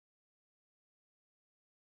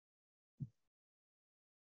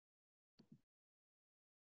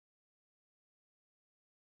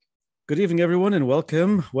Good evening, everyone, and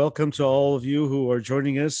welcome. Welcome to all of you who are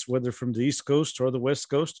joining us, whether from the East Coast or the West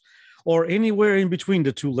Coast, or anywhere in between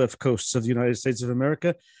the two left coasts of the United States of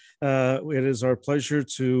America. It is our pleasure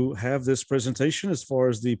to have this presentation as far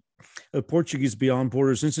as the Portuguese Beyond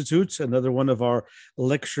Borders Institute, another one of our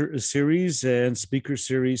lecture series and speaker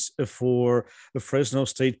series for the Fresno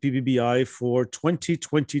State PBBI for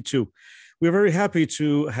 2022. We're very happy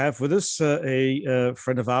to have with us a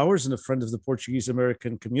friend of ours and a friend of the Portuguese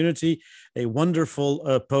American community, a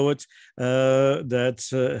wonderful poet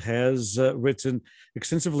that has written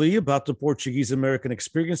extensively about the Portuguese American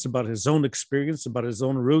experience, about his own experience, about his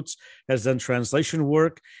own roots, has done translation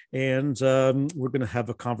work, and we're going to have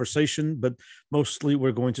a conversation, but mostly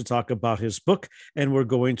we're going to talk about his book, and we're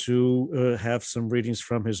going to have some readings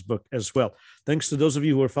from his book as well. Thanks to those of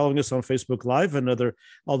you who are following us on Facebook Live and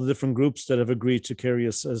all the different groups that have agreed to carry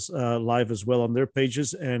us as live as well on their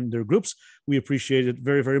pages and their groups. We appreciate it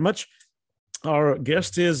very, very much. Our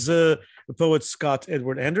guest is the poet Scott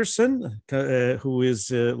Edward Anderson, who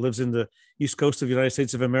lives in the East Coast of the United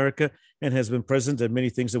States of America and has been present at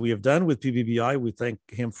many things that we have done with PBBI. We thank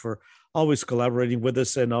him for always collaborating with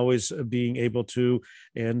us and always being able to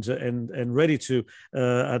and ready to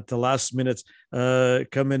at the last minute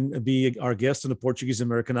come and be our guest in the Portuguese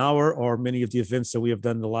American Hour or many of the events that we have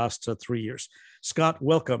done in the last 3 years. Scott,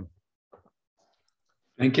 welcome.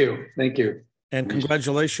 Thank you. Thank you. And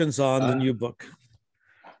congratulations on the new book.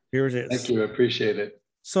 Here it is. Thank you. I appreciate it.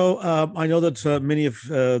 So I know that many of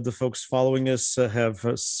the folks following us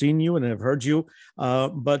have seen you and have heard you,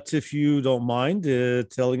 but if you don't mind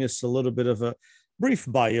telling us a little bit of a brief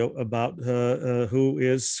bio about who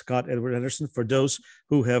is Scott Edward Anderson for those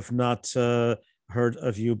who have not heard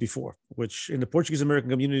of you before, which in the Portuguese American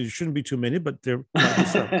community shouldn't be too many, but there might be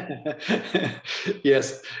some.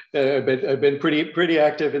 Yes, I've been pretty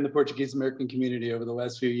active in the Portuguese American community over the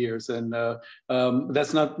last few years, and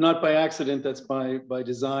that's not by accident. That's by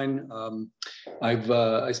design.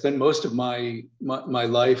 I spent most of my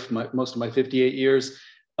life, most of my 58 years,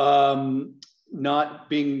 not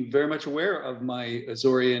being very much aware of my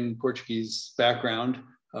Azorean Portuguese background.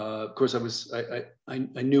 Of course,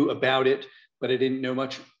 I knew about it, but I didn't know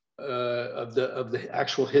much of the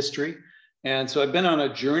actual history. And so I've been on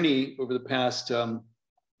a journey over the past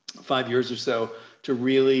 5 years or so to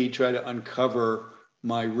really try to uncover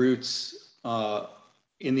my roots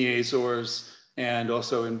in the Azores and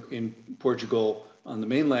also in Portugal on the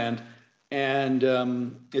mainland. And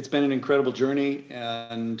it's been an incredible journey,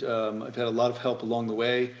 and I've had a lot of help along the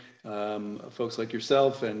way. Folks like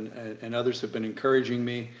yourself and others have been encouraging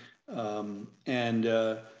me.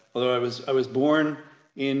 Although I was born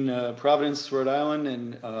in Providence, Rhode Island,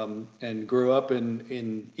 and grew up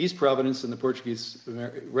in East Providence in the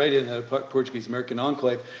right in the Portuguese American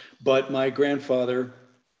enclave, but my grandfather,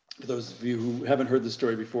 for those of you who haven't heard the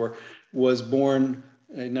story before, was born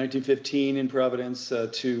in 1915 in Providence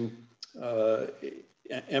to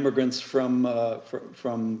immigrants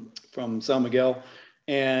from San Miguel,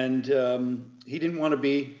 and he didn't want to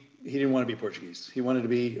be Portuguese. He wanted to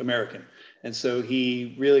be American. And so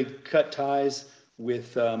he really cut ties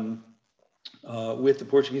with the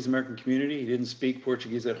Portuguese American community. He didn't speak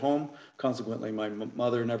Portuguese at home. Consequently, my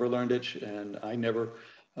mother never learned it, and I never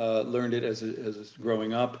learned it as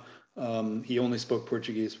growing up. He only spoke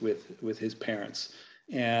Portuguese with his parents.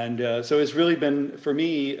 And so it's really been, for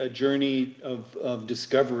me, a journey of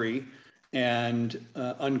discovery and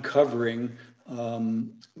uncovering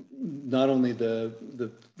not only the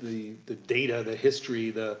data, the history,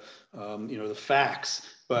 the facts,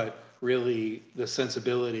 but really the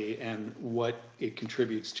sensibility and what it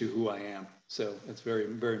contributes to who I am. So it's very,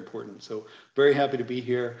 very important. So very happy to be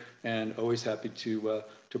here, and always happy to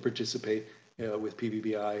participate with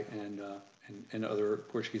PBBI and other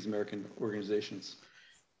Portuguese American organizations.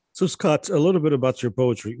 So Scott, a little bit about your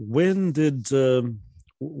poetry. When did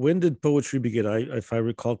poetry begin? If I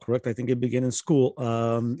recall correct, I think it began in school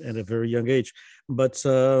at a very young age. But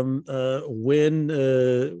tell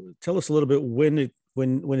us a little bit when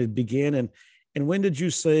it began, and when did you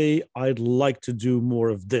say I'd like to do more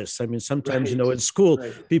of this? I mean, sometimes in school,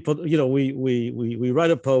 people, we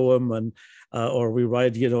write a poem and or we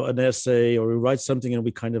write an essay, or we write something and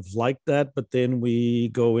we kind of like that, but then we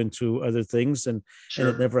go into other things and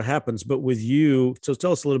it never happens. But with you, so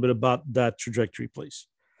tell us a little bit about that trajectory, please.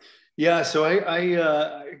 Yeah, so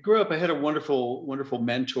I grew up. I had a wonderful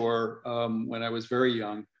mentor when I was very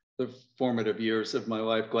young, the formative years of my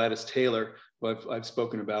life, Gladys Taylor, who I've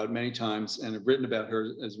spoken about many times and have written about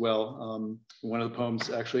her as well. One of the poems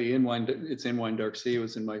actually in Wine Dark Sea. It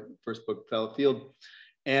was in my first book, Fallow Field.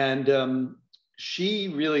 And she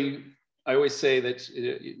really I always say that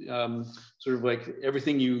sort of like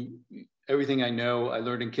everything I know I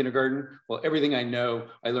learned in kindergarten. Well, everything I know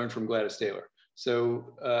I learned from Gladys Taylor.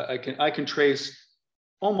 So I can trace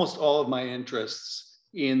almost all of my interests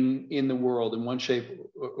in the world in one shape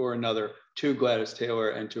or another to Gladys Taylor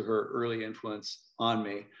and to her early influence on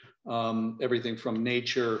me. Everything from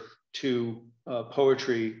nature to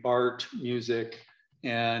poetry, art, music,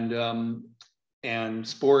 and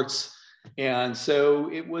sports. And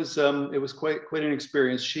so it was quite an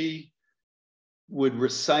experience. She would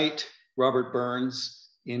recite Robert Burns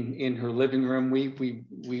in her living room.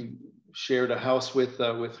 We shared a house with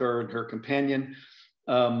her and her companion.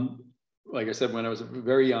 Like I said, when I was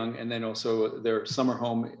very young, and then also their summer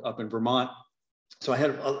home up in Vermont. So I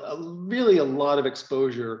had really a lot of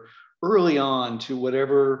exposure early on to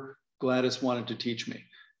whatever Gladys wanted to teach me.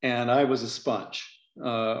 And I was a sponge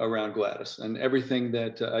around Gladys, and everything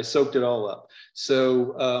that I soaked it all up.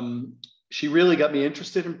 So she really got me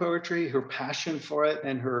interested in poetry. Her passion for it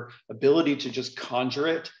and her ability to just conjure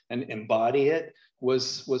it and embody it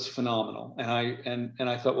was phenomenal. And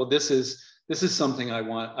I thought, well, this is something I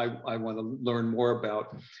want to learn more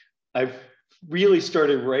about. I've really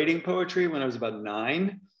started writing poetry when I was about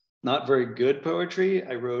 9. Not very good poetry.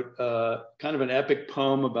 I wrote kind of an epic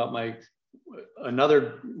poem about one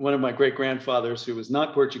of my great grandfathers who was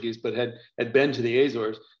not Portuguese but had been to the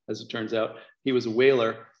Azores, as it turns out. He was a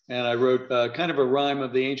whaler, and I wrote kind of a rhyme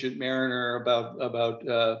of the Ancient Mariner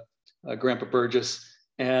about Grandpa Burgess.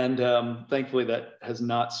 And thankfully that has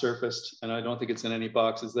not surfaced, and I don't think it's in any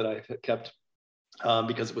boxes that I've kept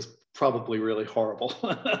because it was probably really horrible.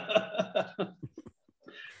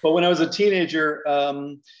 But when I was a teenager,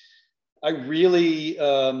 I really,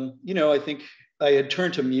 I think I had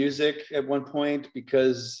turned to music at one point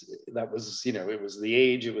because that was, it was the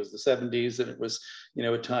age, it was the 70s, and it was,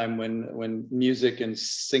 a time when music and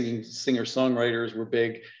singer-songwriters were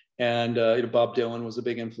big, and Bob Dylan was a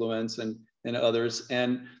big influence, and others.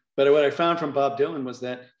 But what I found from Bob Dylan was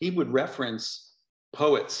that he would reference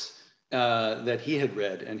poets that he had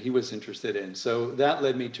read and he was interested in. So that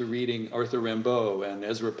led me to reading Arthur Rimbaud and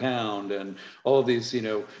Ezra Pound and all of these,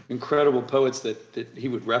 incredible poets that he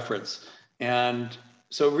would reference. And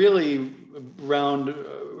so really around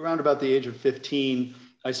about the age of 15,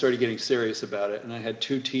 I started getting serious about it. And I had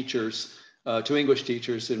two English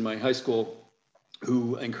teachers in my high school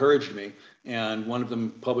who encouraged me. And one of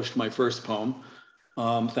them published my first poem.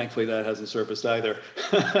 Thankfully, that hasn't surfaced either.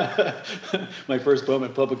 My first poem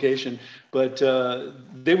in publication, but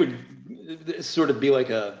they would sort of be like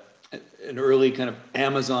an early kind of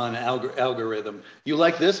Amazon algorithm. You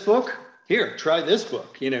like this book? Here, try this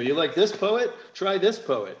book. You like this poet? Try this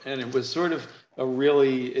poet. And it was sort of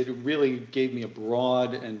it really gave me a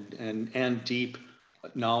broad and deep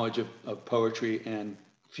knowledge of poetry and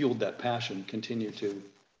fueled that passion, continued to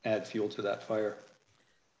add fuel to that fire.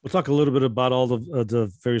 We'll talk a little bit about all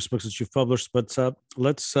the various books that you've published, but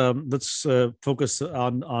let's focus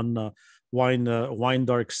on Wine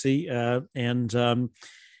Dark Sea, and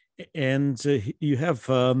you have,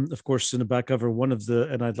 of course, in the back cover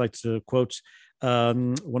and I'd like to quote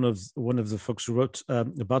one of the folks who wrote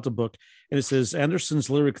about the book, and it says, Anderson's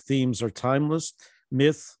lyric themes are timeless: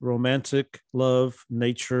 myth, romantic, love,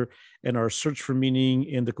 nature, and our search for meaning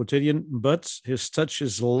in the quotidian. But his touch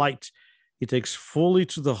is light. He takes fully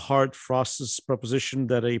to the heart Frost's proposition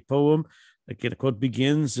that a poem, again, quote,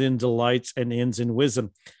 begins in delight and ends in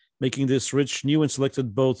wisdom, making this rich, new, and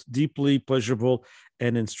selected both deeply pleasurable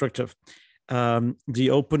and instructive. The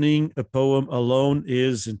opening, a poem alone,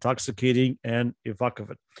 is intoxicating and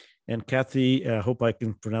evocative. And Kathy, I hope I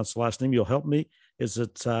can pronounce the last name. You'll help me. Is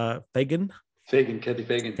it Fagan? Kathy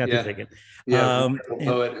Fagan. Kathy Fagan. Yeah,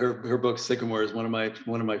 poet. Her book Sycamore is one of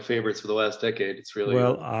my favorites for the last decade. It's really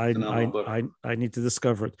I need to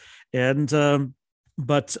discover it. And I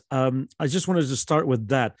just wanted to start with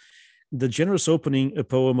that. The generous opening, a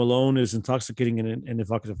poem alone, is intoxicating and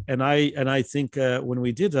evocative. And I think when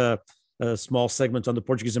we did a small segment on the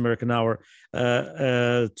Portuguese American Hour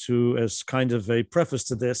as kind of a preface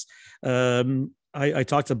to this, I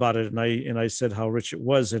talked about it, and I said how rich it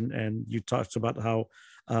was, and you talked about how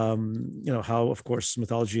how, of course,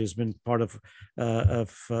 mythology has been part of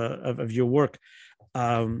your work.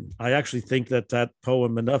 I actually think that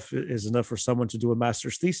poem is enough for someone to do a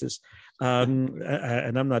master's thesis,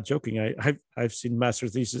 and I'm not joking. I've seen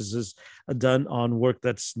master's theses done on work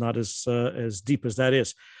that's not as deep as that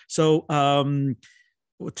is. So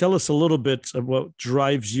tell us a little bit of what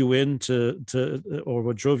drives you or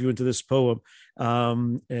what drove you into this poem.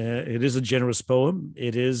 It is a generous poem.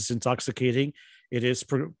 It is intoxicating. It is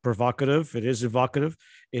provocative. It is evocative.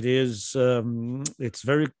 It is. It's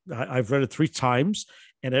very. I've read it 3 times,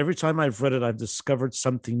 and every time I've read it, I've discovered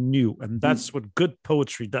something new, and that's what good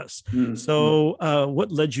poetry does. So,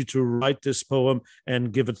 what led you to write this poem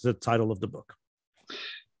and give it the title of the book?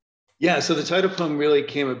 Yeah, so the title poem really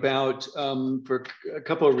came about for a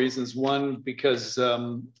couple of reasons. One, because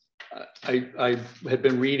I had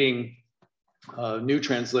been reading a new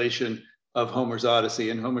translation of Homer's Odyssey,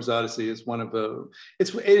 and Homer's Odyssey is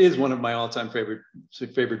it is one of my all-time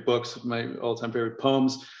favorite books, my all-time favorite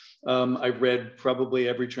poems. I've read probably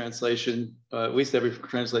every translation, at least every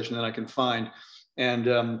translation that I can find,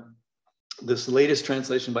 and this latest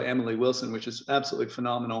translation by Emily Wilson, which is absolutely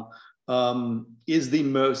phenomenal, is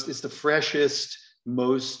the freshest,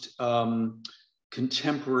 most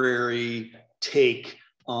contemporary take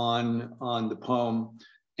on the poem.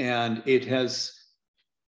 And it has,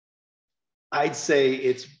 I'd say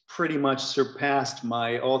it's pretty much surpassed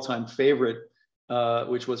my all-time favorite,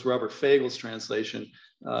 which was Robert Fagel's translation,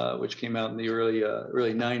 which came out in the early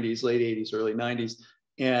 90s, late 80s, early 90s.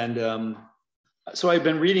 And so I've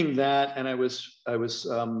been reading that, and I was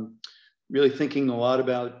really thinking a lot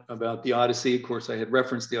about the Odyssey. Of course, I had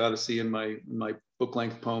referenced the Odyssey in my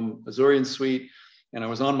book-length poem, Azorian Suite, and I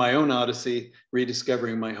was on my own Odyssey,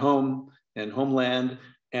 rediscovering my home and homeland.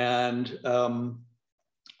 And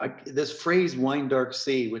this phrase, wine dark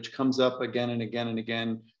sea, which comes up again and again and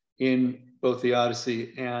again in both the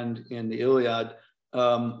Odyssey and in the Iliad,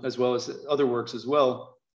 as well as other works as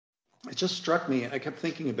well, it just struck me. I kept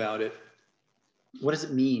thinking about it. What does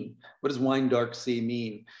it mean? What does wine dark sea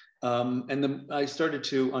mean? And then I started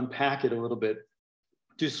to unpack it a little bit,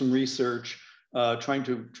 do some research, trying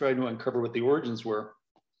to uncover what the origins were.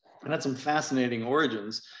 And had some fascinating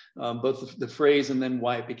origins, both the phrase and then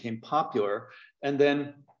why it became popular. And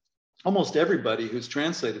then almost everybody who's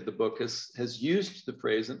translated the book has used the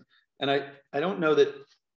phrase. And I don't know that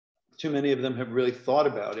too many of them have really thought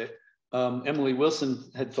about it. Emily Wilson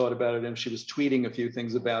had thought about it, and she was tweeting a few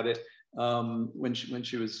things about it when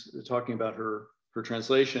she was talking about her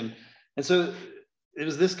translation. And so it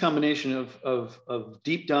was this combination of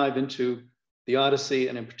deep dive into the Odyssey,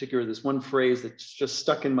 and in particular this one phrase that just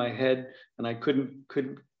stuck in my head, and I couldn't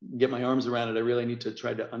get my arms around it. I really need to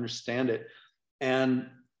try to understand it. And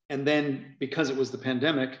then because it was the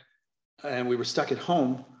pandemic and we were stuck at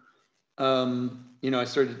home, I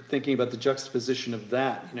started thinking about the juxtaposition of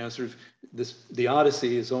that. Sort of the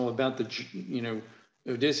Odyssey is all about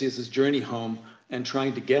Odysseus's journey home and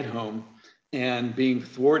trying to get home and being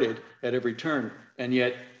thwarted at every turn. And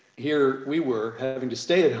yet here we were having to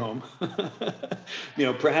stay at home,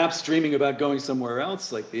 perhaps dreaming about going somewhere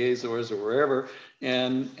else like the Azores or wherever.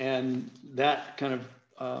 And that kind of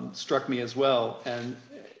struck me as well. And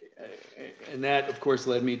that, of course,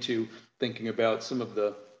 led me to thinking about some of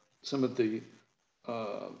the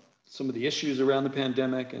issues around the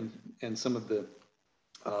pandemic and some of the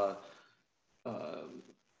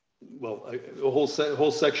a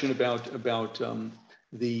whole section about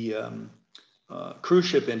the cruise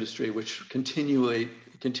ship industry, which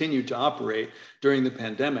continued to operate during the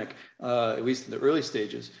pandemic, at least in the early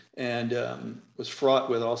stages, and was fraught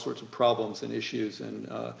with all sorts of problems and issues, and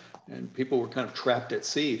people were kind of trapped at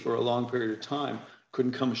sea for a long period of time,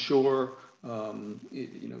 couldn't come ashore.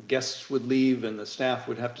 Guests would leave and the staff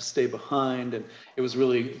would have to stay behind, and it was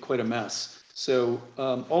really quite a mess. So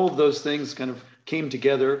all of those things kind of came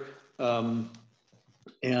together and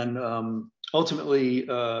ultimately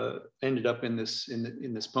ended up in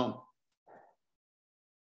this poem.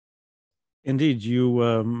 Indeed,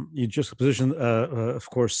 you just positioned, of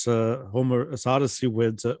course, Homer's Odyssey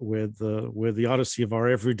with the Odyssey of our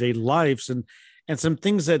everyday lives, and some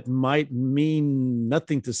things that might mean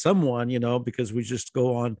nothing to someone, because we just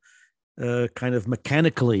go on kind of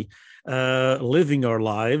mechanically living our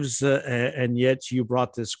lives, and yet you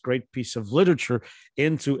brought this great piece of literature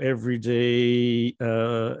into everyday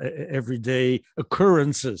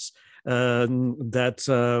occurrences that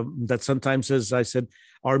sometimes, as I said,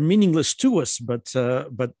 are meaningless to us, but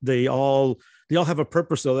they all have a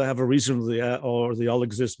purpose, or they have a reason, or they all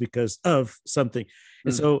exist because of something.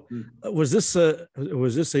 And so, was this a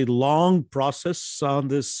long process on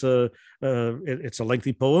this? It's a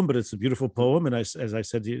lengthy poem, but it's a beautiful poem. And as I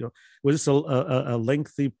said, was this a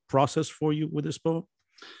lengthy process for you with this poem?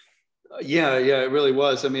 Yeah, it really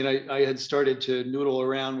was. I mean, I had started to noodle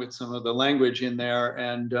around with some of the language in there,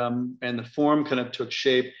 and the form kind of took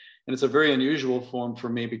shape. And it's a very unusual form for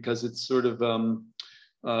me because it's sort of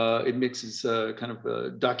it mixes kind of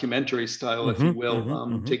a documentary style, if you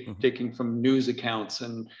will, taking from news accounts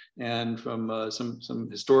and from some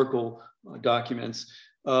historical documents,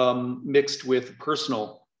 mixed with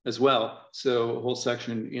personal as well. So a whole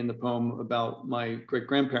section in the poem about my great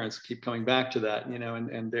grandparents, keep coming back to that,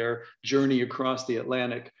 and their journey across the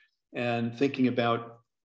Atlantic, and thinking about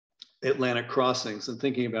Atlantic crossings, and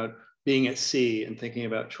thinking about being at sea, and thinking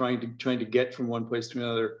about trying to get from one place to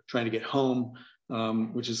another, trying to get home,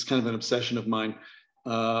 which is kind of an obsession of mine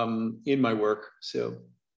in my work. So,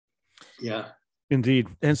 yeah. Indeed.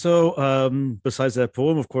 And so, besides that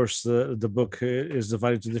poem, of course, the book is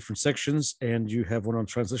divided into different sections, and you have one on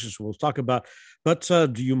translations we'll talk about. But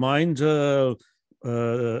do you mind sharing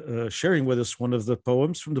with us one of the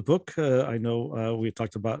poems from the book? I know we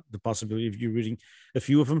talked about the possibility of you reading a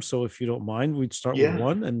few of them. So, if you don't mind, we'd start with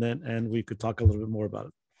one, and we could talk a little bit more about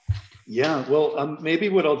it. Yeah. Well, maybe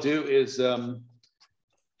what I'll do is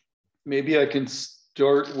maybe I can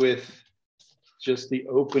start with just the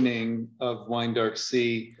opening of Wine Dark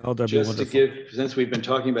Sea, just to give, since we've been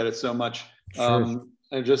talking about it so much. Sure.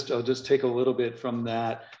 I'll just take a little bit from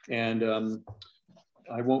that, and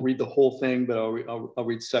I won't read the whole thing, but I'll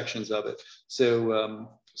read sections of it. So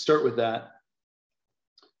start with that.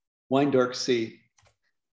 Wine Dark Sea.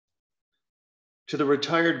 To the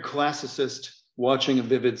retired classicist watching a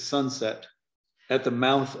vivid sunset at the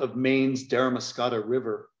mouth of Maine's Daramuscata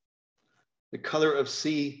River, the color of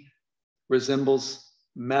sea resembles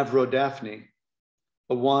Mavrodaphne,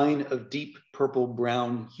 a wine of deep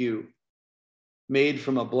purple-brown hue, made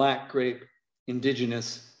from a black grape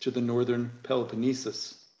indigenous to the northern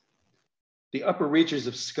Peloponnesus. The upper reaches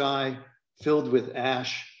of sky filled with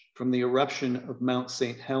ash from the eruption of Mount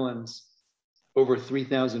St. Helens, over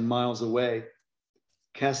 3,000 miles away,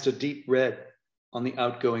 cast a deep red on the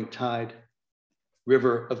outgoing tide,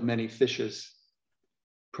 river of many fishes.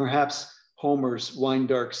 Perhaps Homer's Wine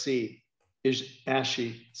Dark Sea is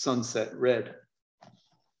ashy sunset red.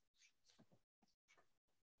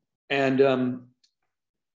 And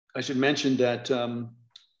I should mention that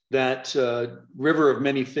river of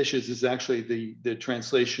many fishes is actually the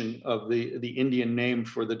translation of the Indian name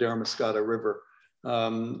for the Daramuscata River.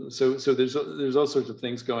 So there's all sorts of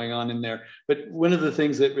things going on in there. But one of the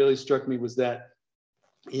things that really struck me was that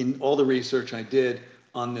in all the research I did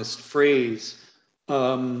on this phrase,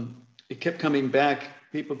 it kept coming back.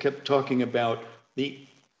 People kept talking about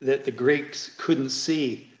that the Greeks couldn't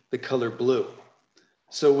see the color blue.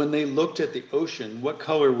 So when they looked at the ocean, what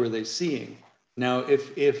color were they seeing? Now,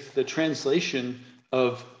 if the translation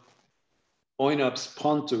of oinops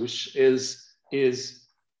pontus is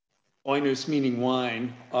oinus meaning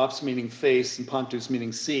wine, ops meaning face, and pontus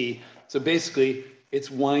meaning sea, so basically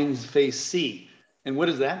it's wine's face sea. And what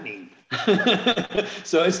does that mean?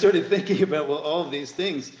 So I started thinking about, well, all of these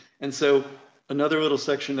things. And so another little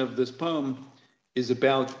section of this poem is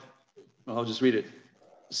about, well, I'll just read it.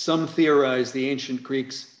 Some theorize the ancient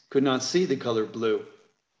Greeks could not see the color blue,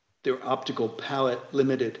 their optical palette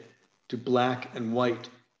limited to black and white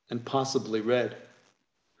and possibly red.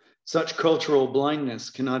 Such cultural blindness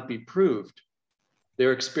cannot be proved.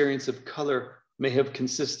 Their experience of color may have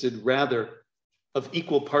consisted rather of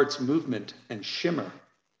equal parts movement and shimmer.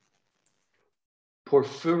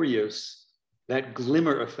 Porphyrios, that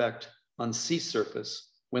glimmer effect on sea surface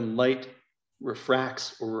when light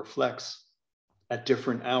refracts or reflects at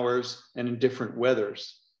different hours and in different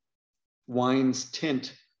weathers. Wine's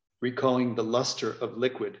tint recalling the luster of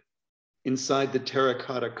liquid inside the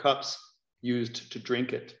terracotta cups used to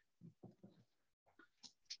drink it.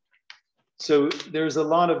 So there's a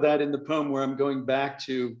lot of that in the poem where I'm going back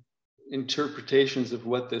to interpretations of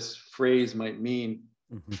what this phrase might mean.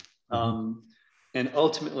 Mm-hmm. And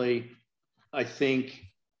ultimately, I think,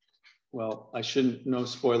 well, I shouldn't, no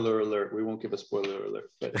spoiler alert, we won't give a spoiler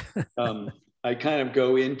alert, but I kind of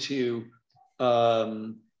go into,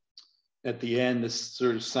 at the end, this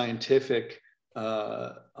sort of scientific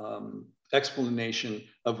explanation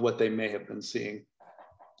of what they may have been seeing,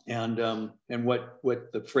 and what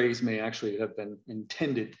the phrase may actually have been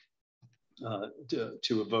intended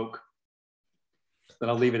to evoke. But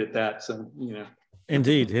I'll leave it at that. So, you know.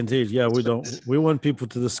 Indeed. Yeah, we want people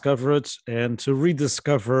to discover it and to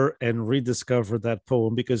rediscover that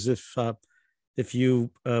poem, because if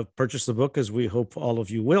you purchase the book, as we hope all of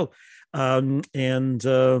you will, and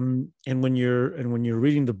when you're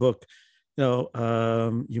reading the book, you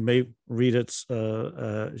know, you may read it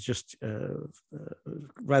just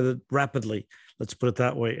rather rapidly, let's put it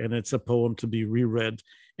that way, and it's a poem to be reread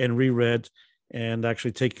and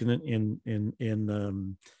actually taken in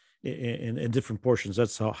different portions.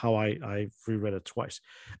 That's how I've reread it twice.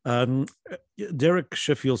 Derek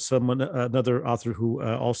Sheffield, another author who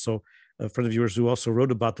also, a friend of yours who also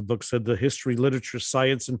wrote about the book, said the history, literature,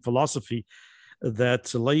 science, and philosophy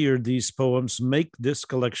that layered these poems make this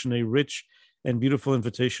collection a rich and beautiful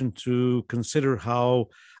invitation to consider how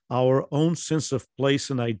our own sense of place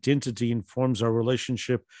and identity informs our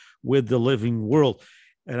relationship with the living world.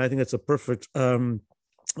 And I think that's a perfect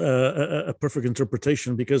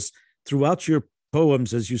interpretation, because throughout your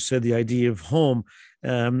poems, as you said, the idea of home,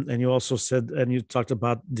 and you also said, and you talked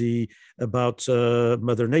about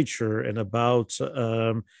Mother Nature, and about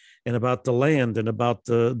the land, and about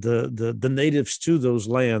the natives to those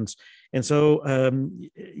lands. And so,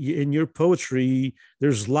 in your poetry,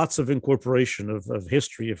 there's lots of incorporation of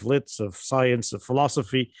history, of lit, of science, of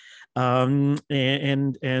philosophy, and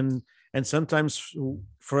sometimes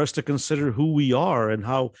for us to consider who we are, and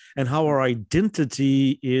how our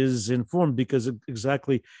identity is informed, because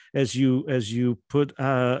exactly as you put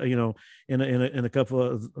in a couple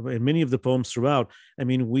of, in many of the poems throughout, I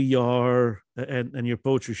mean, we are, and your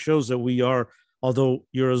poetry shows that we are, although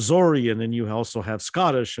you're Azorean and you also have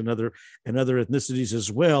Scottish and other ethnicities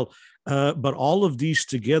as well, but all of these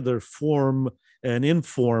together form and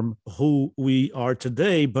inform who we are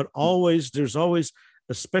today. But there's always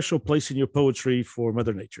a special place in your poetry for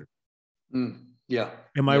Mother Nature. Yeah.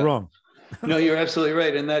 Am I wrong? No, you're absolutely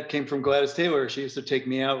right. And that came from Gladys Taylor. She used to take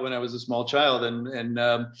me out when I was a small child, and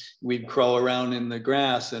we'd crawl around in the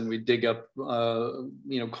grass, and we'd dig up,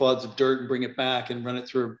 clods of dirt and bring it back and run it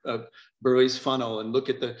through a Burley's funnel and look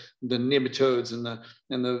at the nematodes and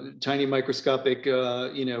the tiny microscopic,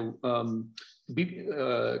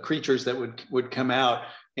 creatures that would come out.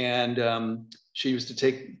 And she used to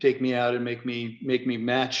take me out and make me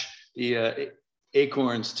match the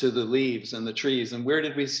acorns to the leaves and the trees, and where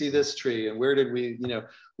did we see this tree, and where did we,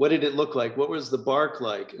 what did it look like, what was the bark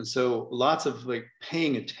like? And so lots of like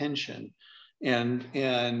paying attention and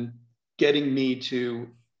getting me to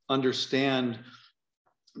understand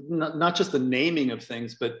not just the naming of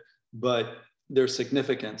things, but their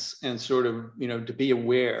significance, and sort of, to be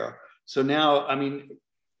aware. So now, I mean,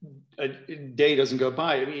 a day doesn't go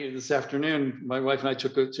by. I mean, this afternoon, my wife and I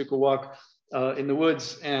took a walk in the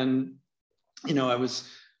woods, and I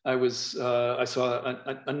saw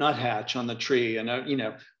a nuthatch on the tree, and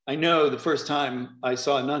I know the first time I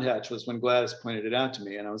saw a nuthatch was when Gladys pointed it out to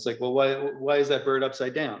me, and I was like, well, why is that bird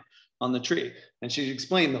upside down on the tree? And she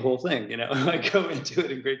explained the whole thing. I go into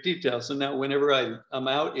it in great detail. So now, whenever I'm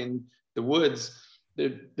out in the woods,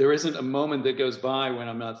 there isn't a moment that goes by when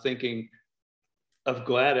I'm not thinking of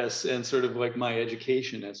Gladys and sort of like my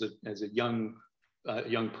education as a young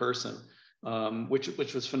person.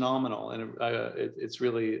 Which was phenomenal, and it's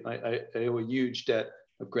really, I owe a huge debt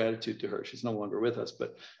of gratitude to her. She's no longer with us,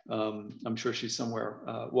 but I'm sure she's somewhere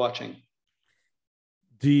watching.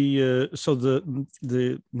 So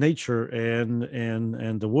the nature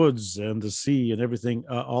and the woods and the sea and everything,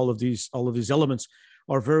 all of these elements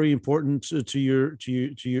are very important to your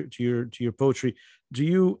poetry. Do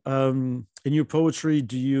you in your poetry,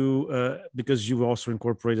 do you because you also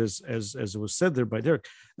incorporate, as it was said there by Derek,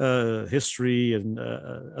 history and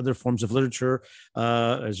other forms of literature,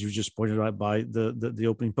 as you just pointed out by the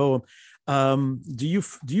opening poem, do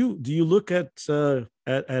you look at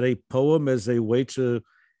a poem as a way to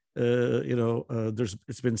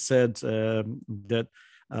it's been said that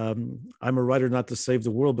I'm a writer not to save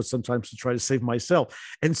the world, but sometimes to try to save myself.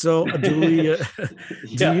 And so, do we?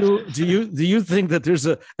 Do you think that there's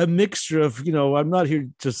a mixture of, I'm not here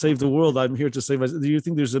to save the world, I'm here to save myself? Do you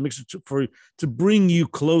think there's a mixture to bring you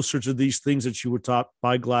closer to these things that you were taught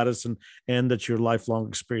by Gladys and that your lifelong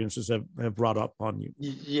experiences have brought up on you?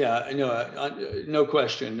 Yeah, I know, no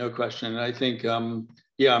question. And I think, I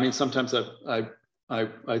mean, sometimes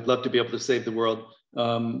I'd love to be able to save the world.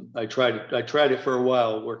 I tried it for a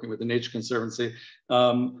while working with the Nature Conservancy.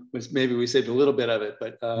 Maybe we saved a little bit of it,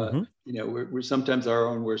 but we're sometimes our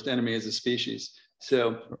own worst enemy as a species.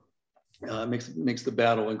 So makes the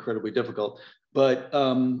battle incredibly difficult. But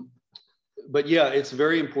yeah, it's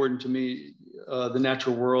very important to me, the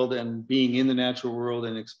natural world and being in the natural world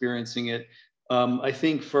and experiencing it. I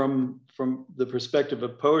think from the perspective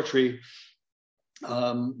of poetry,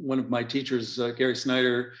 one of my teachers, Gary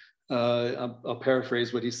Snyder, I'll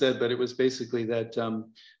paraphrase what he said, but it was basically that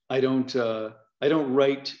I don't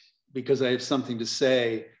write because I have something to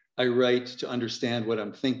say. I write to understand what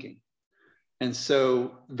I'm thinking. And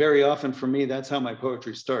so very often for me, that's how my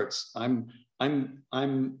poetry starts. I'm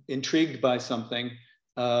intrigued by something.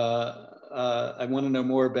 I want to know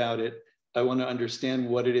more about it. I want to understand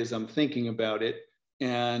what it is I'm thinking about it.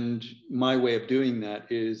 And my way of doing that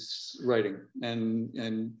is writing,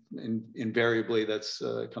 and invariably that's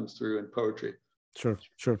comes through in poetry. Sure.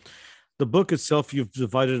 the book itself, you've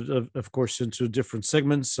divided, of course, into different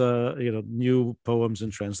segments. New poems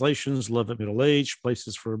and translations, love at middle age,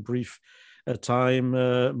 places for a brief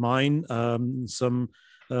time, mine, some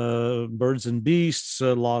birds and beasts,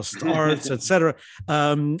 lost arts, etc.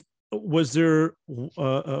 Was there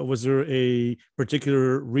a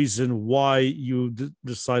particular reason why you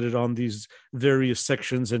decided on these various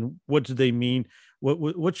sections, and what do they mean?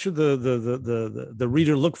 What should the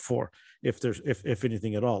reader look for, if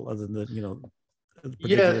anything at all, other than Yeah,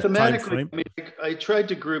 particular time thematically, frame? I mean, I tried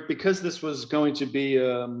to group, because this was going to be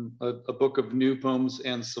a book of new poems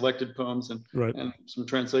and selected poems and Right. and some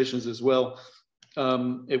translations as well.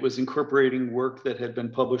 It was incorporating work that had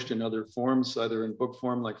been published in other forms, either in book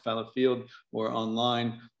form like Fallowfield or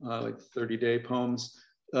online, like 30-day poems.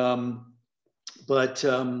 And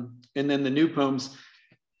then the new poems,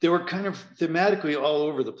 they were kind of thematically all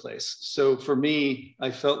over the place. So for me,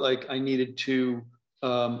 I felt like I needed to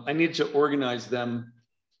organize them.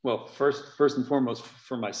 Well, first and foremost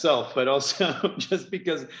for myself, but also just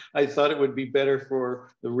because I thought it would be better for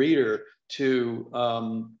the reader to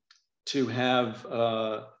have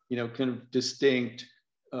kind of distinct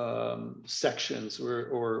sections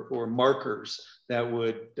or markers that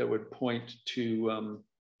would point to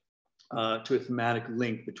a thematic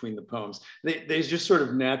link between the poems. They just sort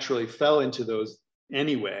of naturally fell into those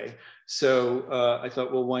anyway. So I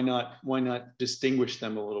thought, well, why not distinguish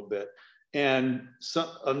them a little bit? And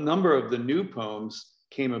a number of the new poems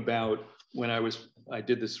came about when I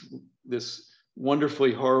did this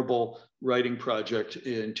wonderfully horrible writing project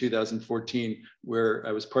in 2014, where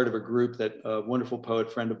I was part of a group that a wonderful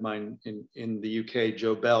poet friend of mine in the UK,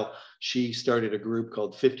 Jo Bell, she started a group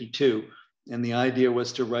called 52. And the idea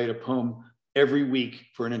was to write a poem every week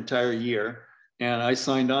for an entire year. And I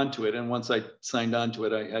signed on to it. And once I signed on to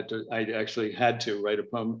it, I actually had to write a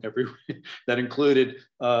poem every week. That included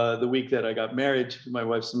the week that I got married to my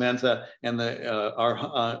wife, Samantha, and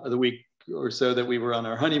the week or so that we were on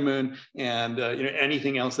our honeymoon, and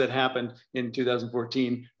anything else that happened in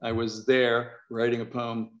 2014, I was there writing a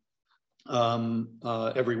poem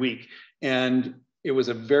every week. And it was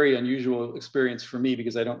a very unusual experience for me,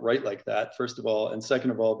 because I don't write like that, first of all, and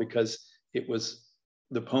second of all, because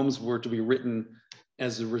the poems were to be written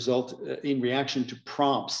as a result, in reaction to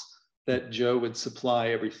prompts that Jo would supply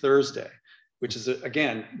every Thursday, which is,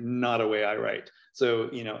 again, not a way I write.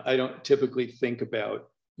 So, I don't typically think about,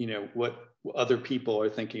 what other people are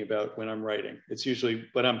thinking about when I'm writing. It's usually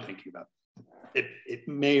what I'm thinking about. It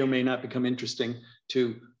may or may not become interesting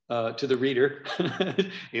to the reader.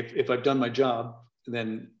 if I've done my job,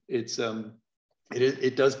 then it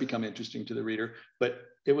does become interesting to the reader. But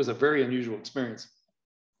it was a very unusual experience.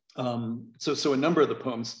 So a number of the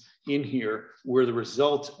poems in here were the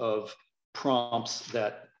result of prompts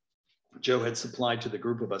that Jo had supplied to the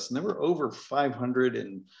group of us, and there were over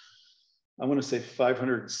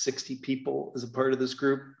 560 people as a part of this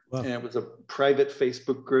group. Wow. And it was a private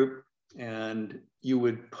Facebook group, and you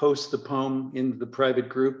would post the poem in the private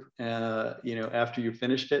group, after you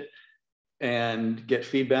finished it, and get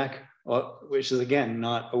feedback, which is, again,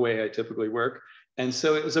 not a way I typically work. And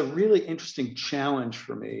so it was a really interesting challenge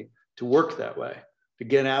for me to work that way, to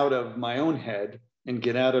get out of my own head and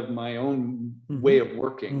get out of my own way of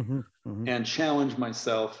working, and challenge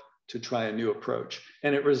myself to try a new approach.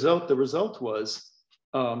 And the result was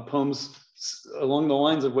poems along the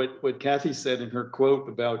lines of what Kathy said in her quote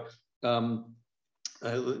about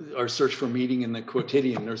our search for meaning in the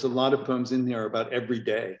quotidian. There's a lot of poems in there about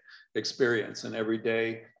everyday experience and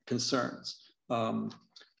everyday concerns.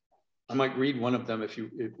 I might read one of them if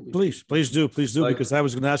please do, like. Because I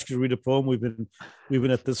was going to ask you to read a poem. We've been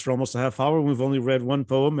at this for almost a half hour, and we've only read one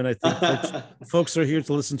poem, and I think folks are here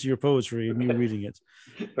to listen to your poetry and you reading it.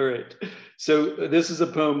 All right. So this is a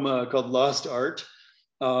poem called Lost Art.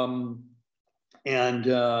 This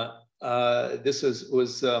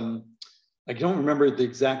was I don't remember the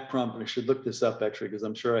exact prompt, and I should look this up actually, because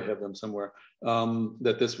I'm sure I have them somewhere,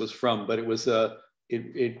 that this was from, but it was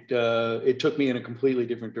it took me in a completely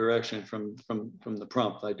different direction from the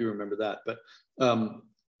prompt. I do remember that. But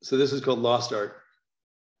so this is called Lost Art.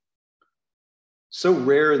 So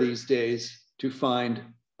rare these days to find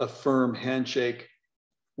a firm handshake,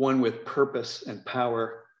 one with purpose and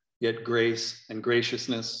power, yet grace and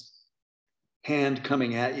graciousness. Hand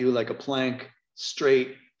coming at you like a plank,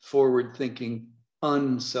 straight, forward thinking,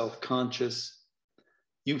 unself-conscious.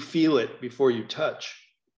 You feel it before you touch.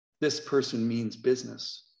 This person means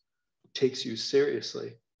business, takes you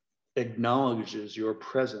seriously, acknowledges your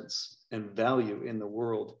presence and value in the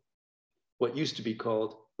world, what used to be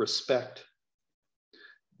called respect.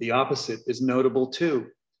 The opposite is notable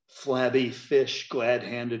too. flabby fish glad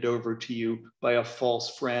handed over to you by a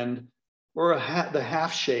false friend, or the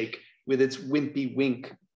half shake with its wimpy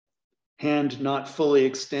wink, hand not fully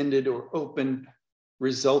extended or open,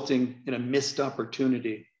 resulting in a missed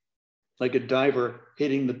opportunity, like a diver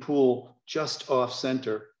hitting the pool just off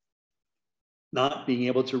center, not being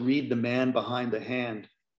able to read the man behind the hand.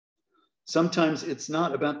 Sometimes it's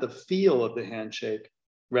not about the feel of the handshake,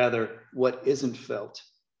 rather what isn't felt,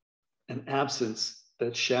 an absence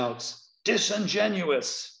that shouts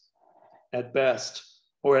disingenuous at best,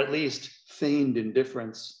 or at least feigned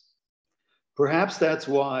indifference. Perhaps that's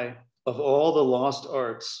why, of all the lost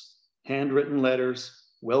arts, handwritten letters,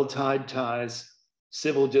 well-tied ties,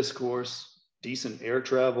 civil discourse, decent air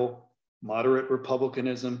travel, moderate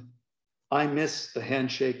republicanism, I miss the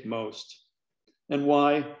handshake most. And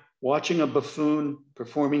why, watching a buffoon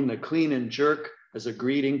performing the clean and jerk as a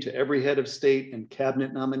greeting to every head of state and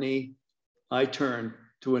cabinet nominee, I turn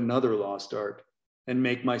to another lost art and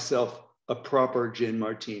make myself a proper gin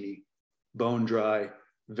martini, bone dry,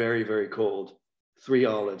 very, very cold, 3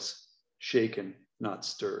 olives, shaken, not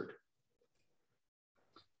stirred.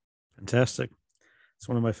 Fantastic. It's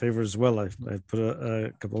one of my favorites as well. I put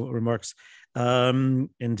a couple of remarks.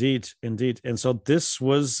 Indeed. And so this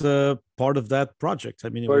was part of that project. I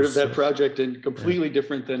mean, part of that project, and completely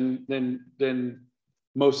different than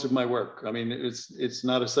most of my work. I mean, it's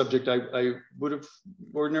not a subject I would have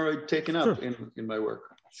ordinarily taken up in my work.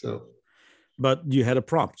 So. But you had a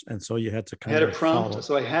prompt, and so you had to kind of. I had a prompt, follow.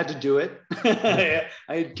 So I had to do it. I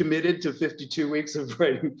had committed to 52 weeks of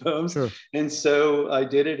writing poems, and so I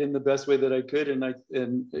did it in the best way that I could. And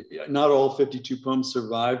not all 52 poems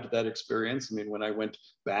survived that experience. I mean, when I went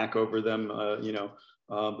back over them,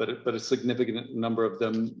 but a significant number of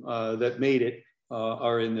them that made it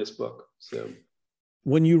are in this book. So.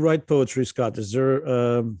 When you write poetry, Scott, is there?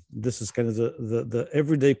 This is kind of the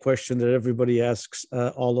everyday question that everybody asks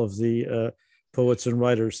all of the poets and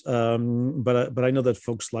writers, but I know that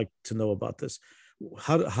folks like to know about this.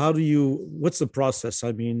 How do you? What's the process?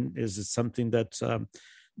 I mean, is it something that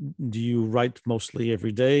do you write mostly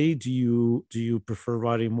every day? Do you prefer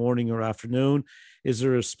writing morning or afternoon? Is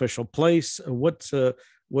there a special place? What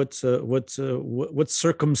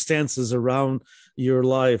circumstances around your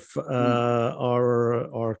life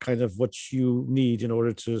are kind of what you need in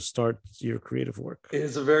order to start your creative work? It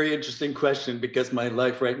is a very interesting question, because my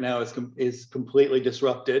life right now is completely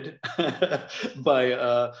disrupted by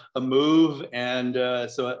a move, and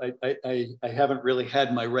so I haven't really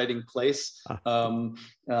had my writing place.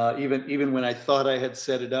 Even when I thought I had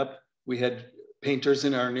set it up, we had painters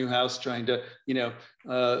in our new house trying to,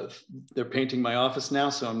 they're painting my office now.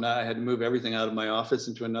 So I had to move everything out of my office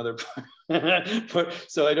into another part.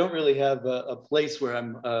 So I don't really have a place where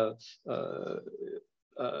I'm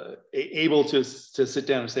able to sit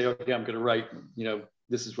down and say, okay, I'm going to write,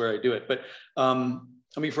 this is where I do it. But I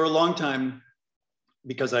mean, for a long time,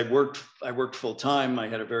 because I worked full time, I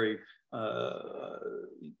had a very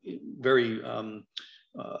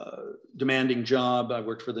demanding job. I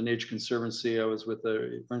worked for the Nature Conservancy. I was with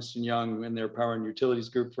the Frenso in their power and utilities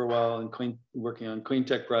group for a while, and working on clean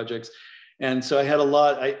tech projects. And so I had a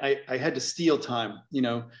lot. I had to steal time,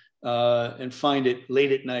 and find it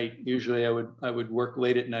late at night. Usually, I would work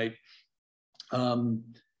late at night, and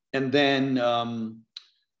then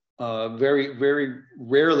very, very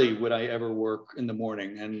rarely would I ever work in the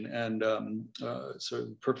morning, and so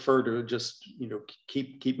prefer to just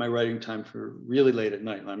keep my writing time for really late at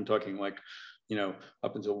night. I'm talking like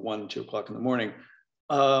up until 1, 2 o'clock in the morning.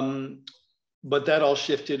 But that all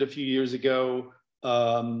shifted a few years ago,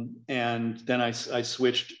 and then I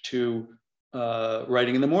switched to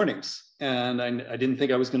writing in the mornings, and I didn't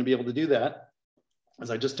think I was going to be able to do that,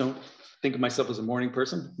 as I just don't think of myself as a morning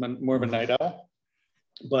person. I'm more of a night owl.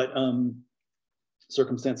 But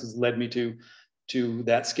circumstances led me to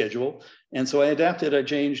that schedule, and so I adapted. I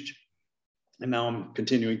changed, and now I'm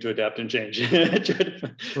continuing to adapt and change.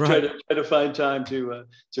 try to find time to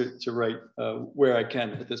write where I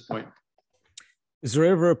can at this point. Is there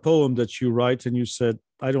ever a poem that you write and you said,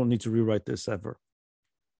 I don't need to rewrite this ever?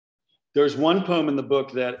 There's one poem in the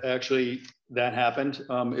book that actually happened.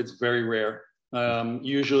 It's very rare.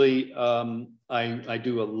 Usually I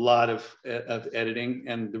do a lot of editing,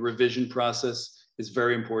 and the revision process is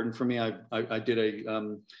very important for me. I did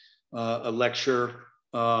a lecture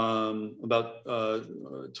about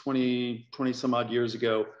 20 some odd years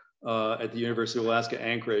ago at the University of Alaska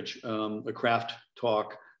Anchorage, a craft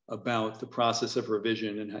talk about the process of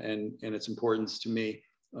revision and its importance to me.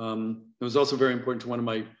 It was also very important to one of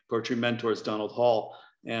my poetry mentors, Donald Hall,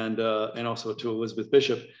 and also to Elizabeth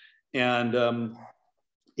Bishop. And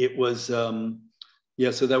it was, Yeah,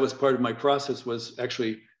 so that was part of my process, was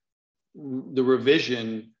actually the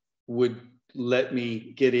revision would let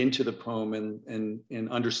me get into the poem and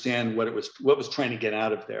understand what was trying to get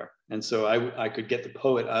out of there. And so I could get the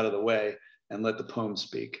poet out of the way and let the poem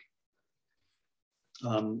speak.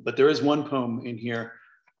 But there is one poem in here.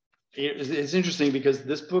 It's interesting because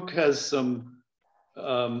this book has some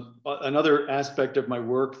another aspect of my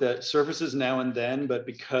work that surfaces now and then, but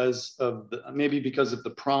maybe because of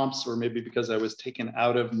the prompts, or maybe because I was taken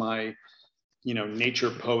out of my, nature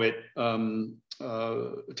poet,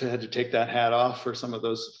 had to take that hat off for some of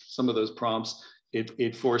those prompts.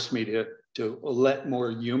 It forced me to let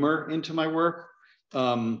more humor into my work.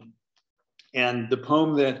 And the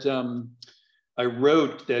poem that I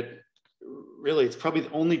wrote, that really, it's probably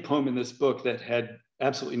the only poem in this book that had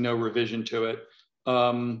absolutely no revision to it,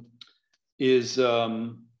 is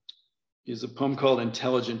a poem called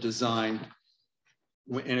Intelligent Design.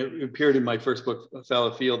 And it appeared in my first book,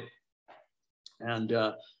 Fallow Field. And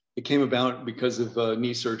it came about because of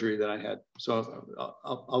knee surgery that I had. So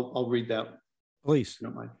I'll read that. Please. If you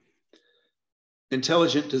don't mind.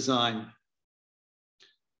 Intelligent Design.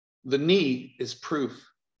 The knee is proof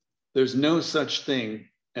there's no such thing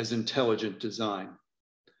as intelligent design.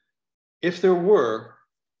 If there were,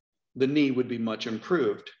 the knee would be much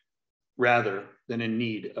improved rather than in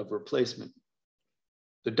need of replacement.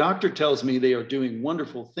 The doctor tells me they are doing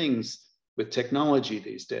wonderful things with technology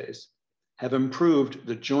these days, have improved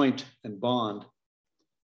the joint and bond.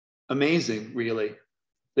 Amazing, really.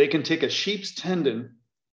 They can take a sheep's tendon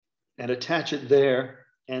and attach it there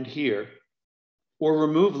and here, or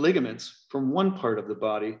remove ligaments from one part of the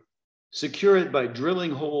body, secure it by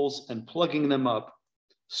drilling holes and plugging them up,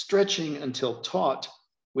 stretching until taut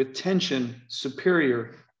with tension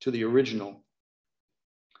superior to the original.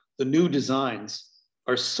 The new designs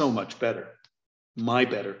are so much better. My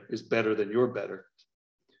better is better than your better.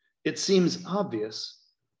 It seems obvious.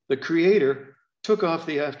 The creator took off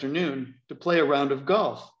the afternoon to play a round of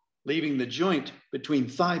golf, leaving the joint between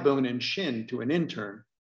thigh bone and shin to an intern.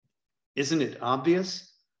 Isn't it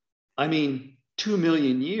obvious? I mean, 2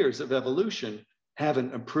 million years of evolution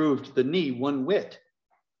haven't improved the knee one whit.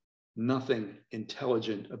 Nothing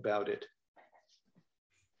intelligent about it.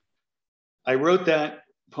 I wrote that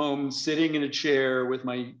poem sitting in a chair with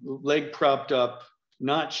my leg propped up,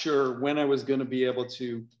 not sure when I was going to be able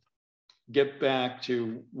to get back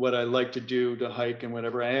to what I like to do, to hike and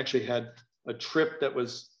whatever. I actually had a trip that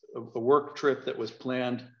was a work trip that was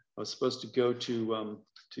planned. I was supposed to go to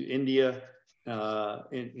India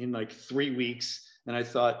in like 3 weeks, and I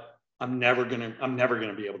thought, I'm never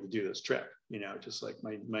gonna be able to do this trip. Just like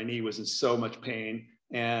my knee was in so much pain,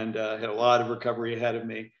 and had a lot of recovery ahead of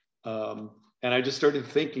me. And I just started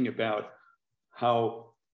thinking about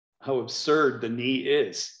how absurd the knee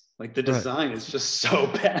is. Like the design is just so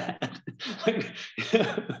bad.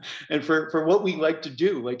 And for what we like to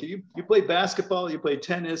do, like you play basketball, you play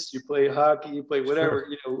tennis, you play hockey, you play whatever,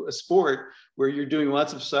 a sport where you're doing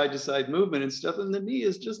lots of side to side movement and stuff. And the knee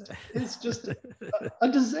is just a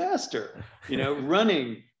disaster.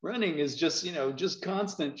 Running is just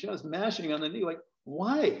constant, just mashing on the knee. Like,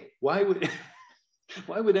 why would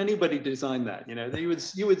anybody design that?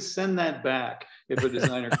 You would send that back if a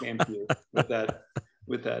designer came to you with that.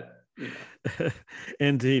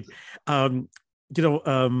 Indeed.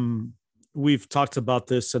 We've talked about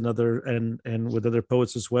this and with other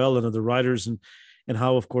poets as well, and other writers, and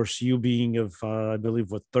how, of course, you being of I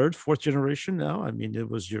believe fourth generation now. I mean, it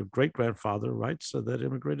was your great grandfather, right? So that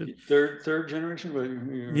immigrated. Third generation, but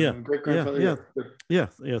great grandfather.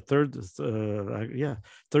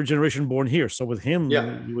 Third generation born here. So with him,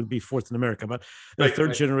 you would be fourth in America, but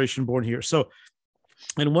third generation born here. So.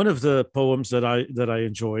 And one of the poems that I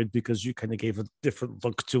enjoyed, because you kind of gave a different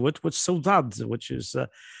look to it, was Saudade, which is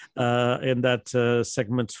in that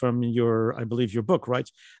segment from I believe your book, right?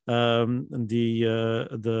 The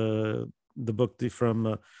book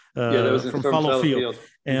from Fallow Field.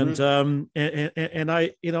 And and I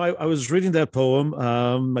was reading that poem.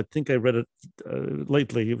 I think I read it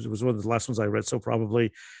lately. It was one of the last ones I read, so probably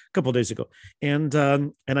a couple of days ago. And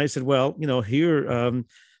I said, well, here.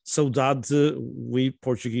 Saudade, we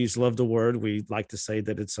Portuguese love the word. We like to say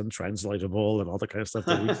that it's untranslatable and all the kind of stuff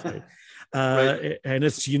that we say. And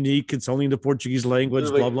it's unique. It's only in the Portuguese language,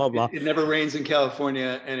 blah, blah, blah. It never rains in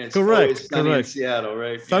California, and it's always sunny in Seattle,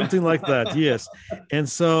 right? Something like that, yes. And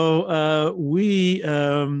so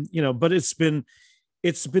but it's been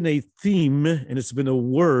a theme, and it's been a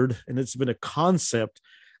word, and it's been a concept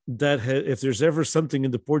that if there's ever something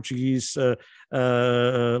in the Portuguese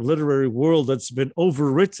literary world that's been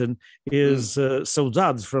overwritten, is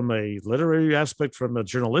saudades, from a literary aspect, from a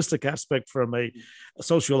journalistic aspect, from a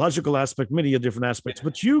sociological aspect, many different aspects.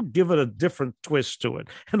 But you give it a different twist to it,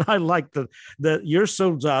 and I like that your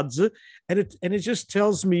saudades, and it just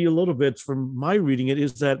tells me a little bit from my reading it,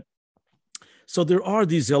 is that so there are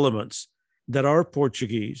these elements that are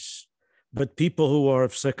Portuguese, but people who are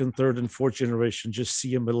of second, third, and fourth generation just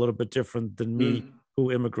see them a little bit different than me,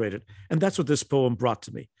 who immigrated. And that's what this poem brought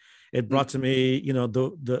to me. It brought to me,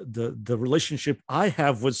 the relationship I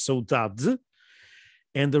have with saudade,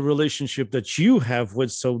 and the relationship that you have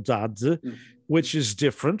with saudade, which is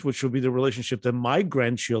different, which will be the relationship that my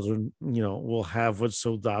grandchildren, will have with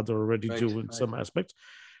saudade, or already do in some aspects.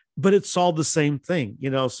 But it's all the same thing,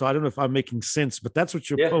 so I don't know if I'm making sense, but that's what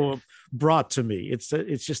your poem brought to me.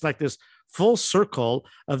 It's just like this full circle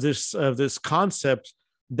of this concept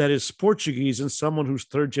that is Portuguese, and someone who's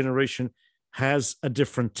third generation has a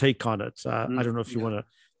different take on it. I don't know if you want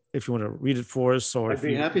to read it for us, or I'd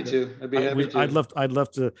be happy to. I'd love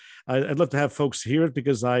to have folks hear it,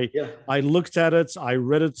 because I looked at it, I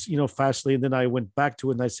read it, fastly, and then I went back to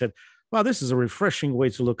it and I said, wow, this is a refreshing way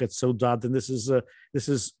to look at saudade, and this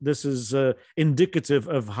is indicative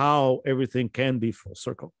of how everything can be full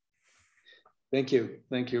circle. Thank you.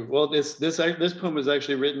 Well, this poem was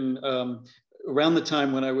actually written around the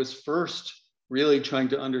time when I was first really trying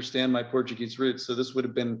to understand my Portuguese roots. So this would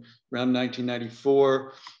have been around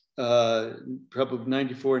 1994, probably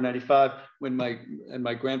 94, 95, when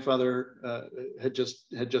my grandfather had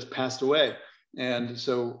just passed away, and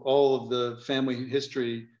so all of the family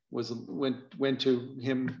history went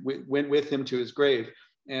with him to his grave,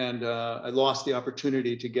 and I lost the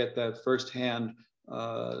opportunity to get that firsthand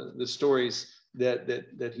the stories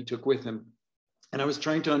that he took with him. And I was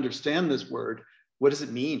trying to understand this word. What does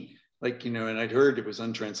it mean? And I'd heard it was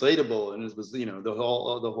untranslatable, and it was the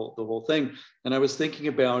whole thing. And I was thinking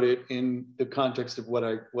about it in the context of what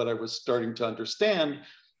I was starting to understand,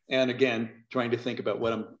 and again trying to think about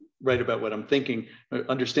write about what I'm thinking,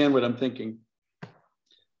 understand what I'm thinking.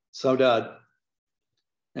 Saudade,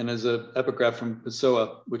 and as an epigraph from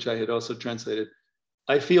Pessoa, which I had also translated,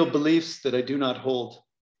 I feel beliefs that I do not hold.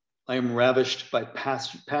 I am ravished by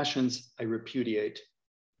passions I repudiate,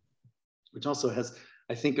 which also has,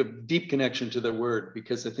 I think, a deep connection to the word,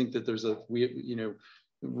 because I think that there's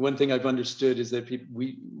one thing I've understood is that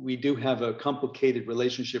we do have a complicated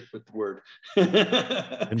relationship with the word.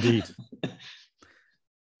 Indeed.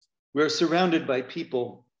 We're surrounded by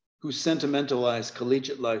people who sentimentalize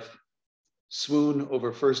collegiate life, swoon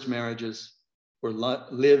over first marriages, or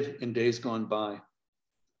live in days gone by.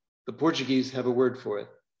 The Portuguese have a word for it,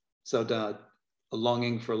 saudade, a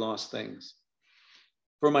longing for lost things.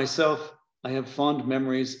 For myself, I have fond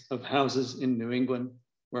memories of houses in New England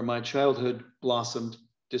where my childhood blossomed,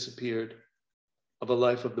 disappeared, of a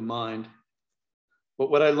life of the mind.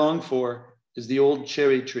 But what I long for is the old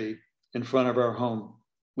cherry tree in front of our home.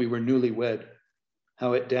 We were newly wed,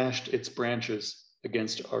 how it dashed its branches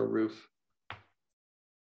against our roof.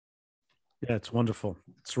 Yeah, it's wonderful.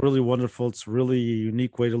 It's really wonderful. It's really a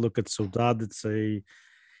unique way to look at saudade.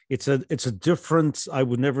 It's a different, I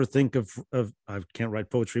would never think of I can't write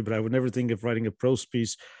poetry, but I would never think of writing a prose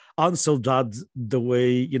piece on saudade the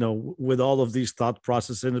way, with all of these thought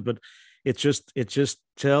processes in it, but it just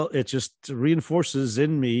reinforces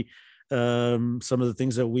in me some of the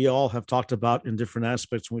things that we all have talked about in different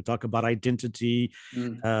aspects when we talk about identity,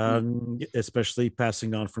 especially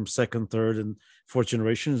passing on from second, third, and fourth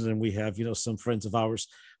generations. And we have, some friends of ours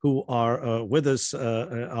who are with us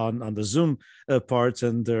on the Zoom parts,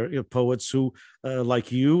 and they're poets who,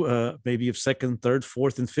 like you, maybe of second, third,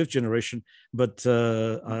 fourth, and fifth generation. But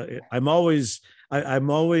I'm always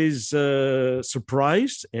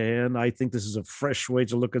surprised, and I think this is a fresh way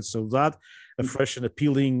to look at saudade, a fresh and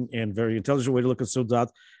appealing and very intelligent way to look at saudade,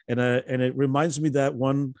 and it reminds me that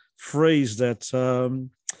one phrase that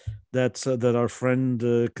our friend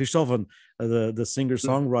Cristóvão, the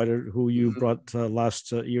singer-songwriter who you brought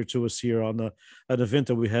last year to us here on an event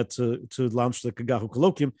that we had to launch the Cagarro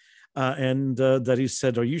Colloquium, and that he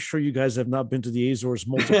said, "Are you sure you guys have not been to the Azores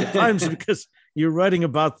multiple times? Because you're writing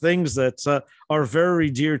about things that are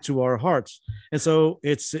very dear to our hearts." And so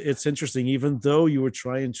it's interesting, even though you were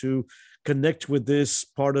trying to connect with this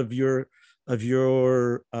part of your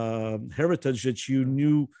heritage that you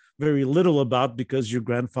knew very little about, because your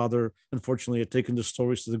grandfather unfortunately had taken the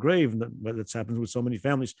stories to the grave, and that's happened with so many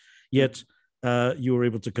families, yet you were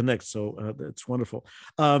able to connect. So it's wonderful.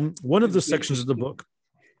 One of the sections of the book.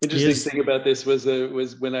 Interesting thing about this was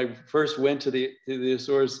when I first went to the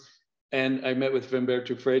Azores, and I met with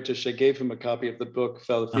Humberto Freitas. I gave him a copy of the book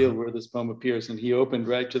Fell the Field, where this poem appears, and he opened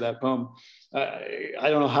right to that poem. I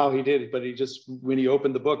don't know how he did it, but he just, when he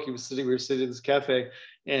opened the book, we were sitting in this cafe,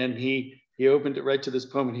 and he opened it right to this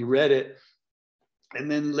poem, and he read it. And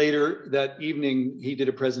then later that evening, he did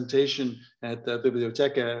a presentation at the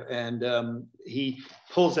Biblioteca, and he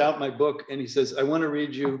pulls out my book and he says, "I want to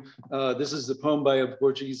read you. This is the poem by a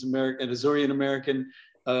Portuguese American, an Azorean American,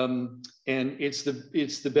 and it's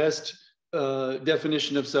the best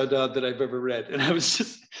definition of saudade that I've ever read." And I was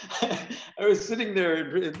just, I was sitting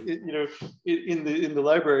there, in the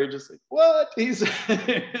library, just like, what? He's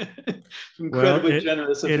incredibly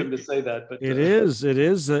generous of him to say that. But it is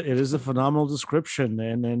a phenomenal description,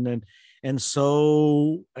 and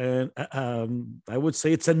so I would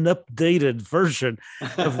say it's an updated version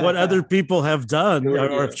of what other people have done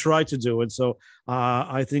or have tried to do, and so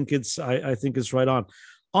I think it's right on.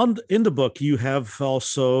 In the book, you have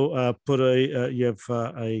also put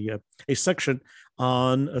a section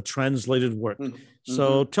on a translated work. Mm-hmm.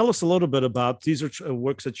 So tell us a little bit about these are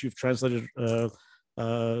works that you've translated.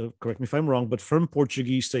 Correct me if I'm wrong, but from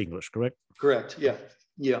Portuguese to English, correct? Correct. Yeah.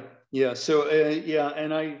 So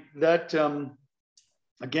and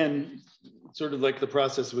again, sort of like the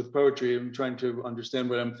process with poetry. I'm trying to understand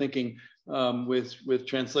what I'm thinking with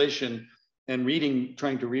translation. And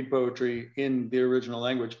trying to read poetry in the original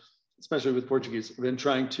language, especially with Portuguese. I've been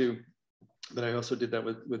trying to, but I also did that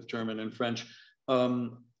with German and French,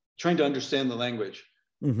 trying to understand the language.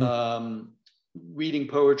 Mm-hmm. Reading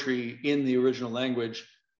poetry in the original language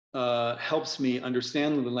helps me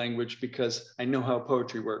understand the language because I know how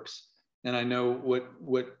poetry works, and I know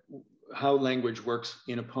how language works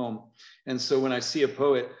in a poem. And so when I see a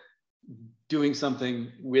poet doing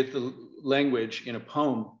something with the language in a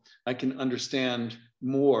poem, I can understand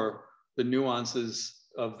more the nuances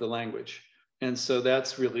of the language. And so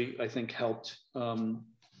that's really, I think, helped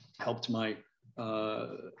my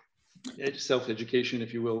self-education,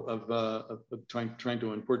 if you will, of trying to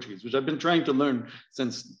learn Portuguese, which I've been trying to learn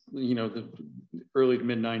since the early to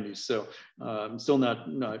mid '90s. So I'm still not.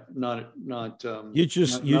 You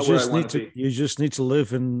just need to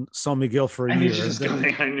live in San Miguel for a year,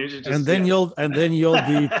 and then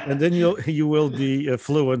you will be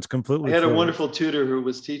fluent completely. I had a wonderful tutor who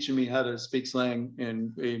was teaching me how to speak slang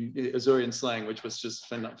in Azorean slang, which was just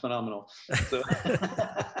phenomenal. So.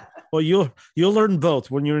 Well, you'll learn both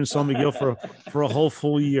when you're in San Miguel for a whole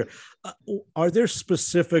full year. Are there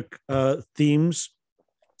specific themes,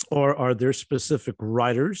 or are there specific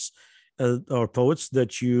writers or poets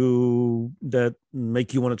that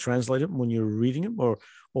make you want to translate them when you're reading them,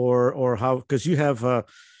 or how? Because you have a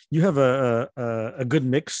good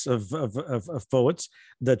mix of poets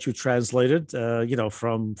that you translated,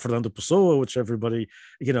 from Fernando Pessoa, which everybody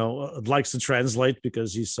likes to translate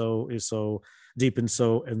because he's so deep and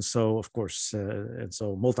so of course and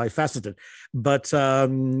so multifaceted. But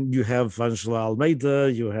you have Angela Almeida,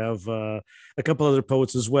 you have a couple other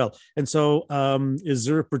poets as well. And so is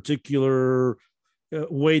there a particular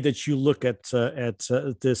way that you look at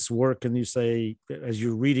this work, and you say, as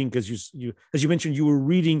you're reading, because you as you mentioned, you were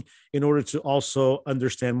reading in order to also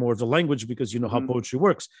understand more of the language, because you know how poetry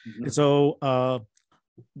works. And so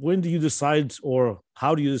when do you decide, or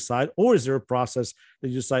how do you decide, or is there a process that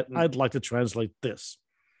you decide, I'd like to translate this?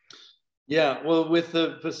 Yeah, well, with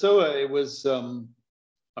the Pessoa, it was, when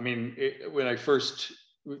I first,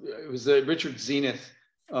 it was Richard Zenith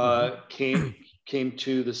came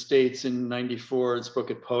to the States in '94 and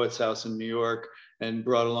spoke at Poets House in New York, and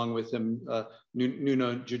brought along with him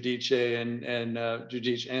Nuno Giudice and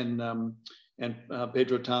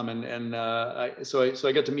Pedro Tam, so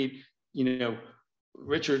I got to meet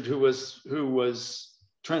Richard, who was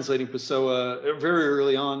translating Pessoa very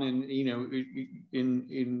early on in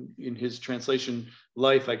his translation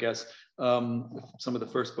life, I guess. Some of the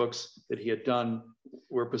first books that he had done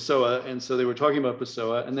were Pessoa, and so they were talking about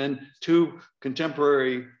Pessoa, and then two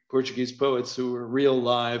contemporary Portuguese poets who were real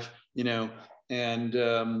live, and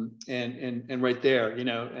right there,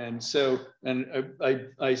 and so, and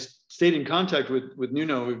I stayed in contact with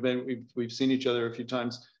Nuno. We've seen each other a few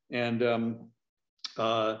times, and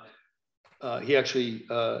he actually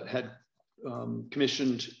had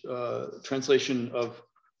commissioned translation of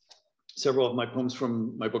several of my poems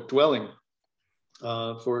from my book Dwelling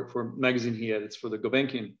for a magazine he edits for the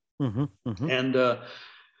Gulbenkian. And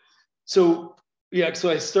so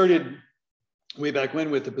I started way back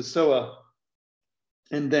when with the Pessoa,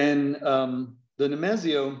 and then the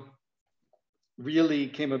Nemesio really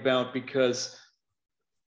came about because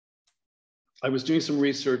I was doing some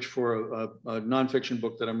research for a nonfiction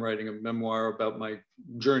book that I'm writing, a memoir about my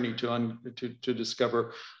journey to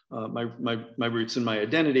discover my roots and my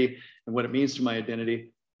identity and what it means to my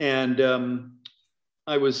identity. And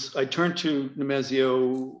I turned to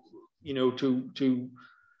Nemezio, you know,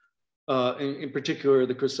 in particular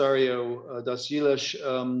the Cruzario das Ilhas,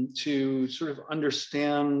 to sort of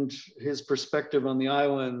understand his perspective on the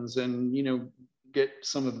islands and, you know, get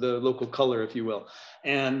some of the local color, if you will.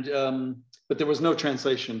 And but there was no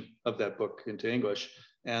translation of that book into English,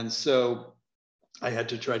 and so I had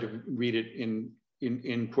to try to read it in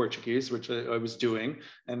Portuguese, which I was doing,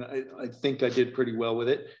 and I think I did pretty well with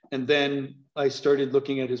it. And then I started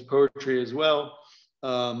looking at his poetry as well,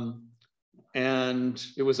 and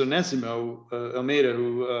it was Onésimo Almeida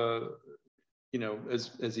who, you know,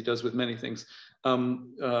 as he does with many things,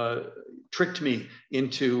 tricked me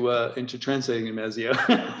into translating Nemezio.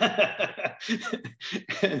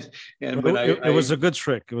 and when it was a good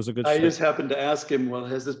trick. It was a good I trick. just happened to ask him, well,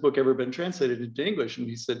 has this book ever been translated into English? And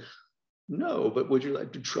he said, no, but would you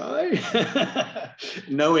like to try?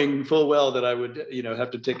 Knowing full well that I would, you know, have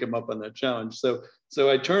to take him up on that challenge. So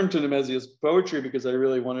I turned to Nemezio's poetry because I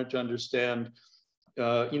really wanted to understand,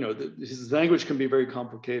 you know, his language can be very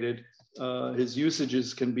complicated. His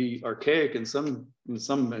usages can be archaic in some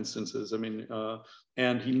instances. I mean,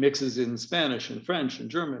 and he mixes in Spanish and French and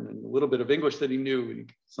German and a little bit of English that he knew, and he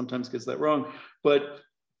sometimes gets that wrong. But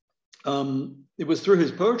it was through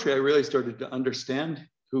his poetry I really started to understand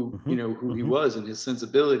who, you know, who he was and his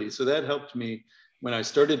sensibility. So that helped me when I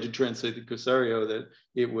started to translate the Cruzario, that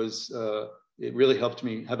it really helped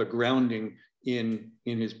me have a grounding in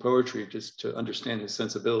his poetry, just to understand his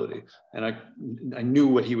sensibility. And I knew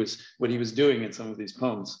what he was doing in some of these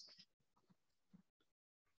poems.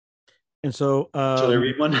 And so, should I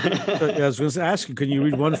read one? So, I was going to ask you, can you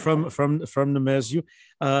read one from Nemezio?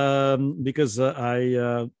 Because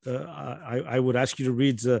I would ask you to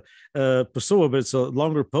read Pessoa, but it's a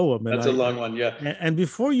longer poem. That's a long one, yeah. And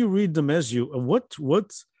before you read Nemezio,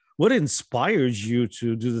 what inspired you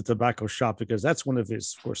to do the Tobacco Shop? Because that's one of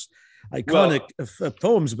his, of course, iconic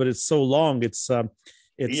poems, but it's so long. So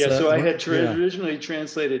I had originally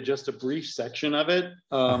translated just a brief section of it.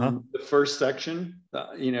 The first section,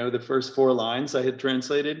 you know, the first 4 lines I had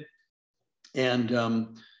translated. And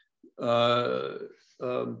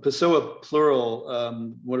Pessoa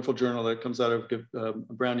Plural, wonderful journal that comes out of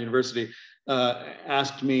Brown University,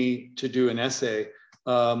 asked me to do an essay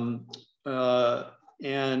and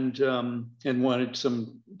wanted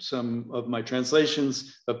some of my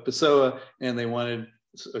translations of Pessoa, and they wanted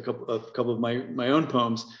a couple of my own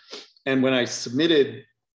poems. And when I submitted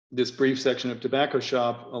this brief section of Tobacco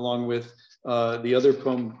Shop, along with the other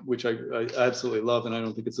poem, which I absolutely love, and I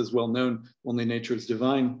don't think it's as well known, Only Nature is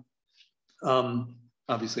Divine.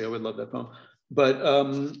 Obviously, I would love that poem. But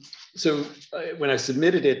so when I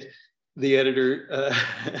submitted it, the editor,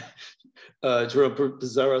 Jerome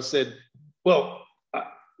Pizarro, said, well,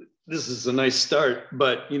 this is a nice start,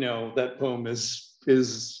 but, you know, that poem is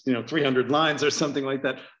you know, 300 lines or something like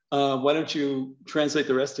that. Why don't you translate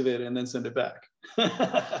the rest of it and then send it back? And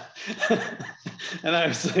I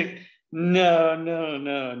was like, no,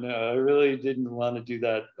 I really didn't want to do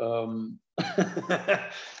that.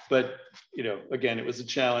 But, you know, again, it was a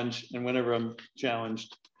challenge. And whenever I'm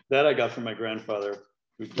challenged, that I got from my grandfather,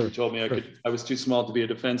 who told me I was too small to be a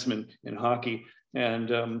defenseman in hockey.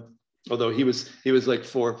 And although he was like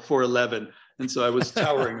 4'11", and so I was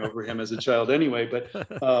towering over him as a child anyway. But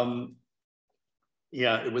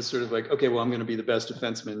yeah, it was sort of like, okay, well, I'm going to be the best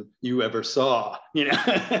defenseman you ever saw, you know.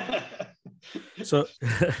 So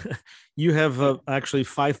you have actually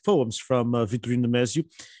 5 poems from Vitorino Nemezio,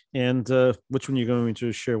 and which one are you going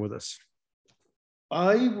to share with us?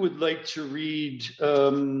 I would like to read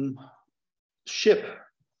Ship.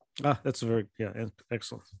 That's a very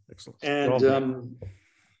excellent. And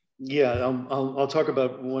yeah, I'll talk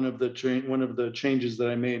about one of the changes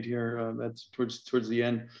that I made here. That's towards the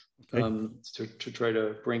end, to try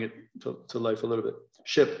to bring it to life a little bit.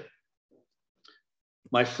 Ship.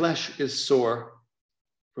 My flesh is sore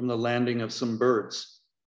from the landing of some birds.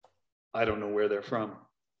 I don't know where they're from.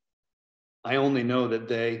 I only know that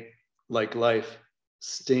they, like life,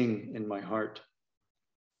 sting in my heart.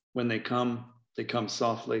 When they come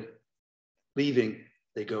softly. Leaving,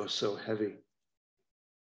 they go so heavy.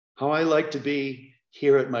 How I like to be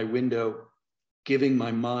here at my window, giving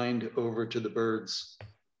my mind over to the birds.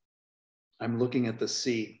 I'm looking at the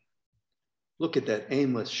sea. Look at that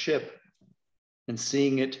aimless ship, and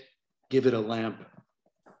seeing it, give it a lamp,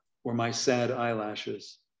 or my sad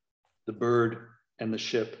eyelashes, the bird and the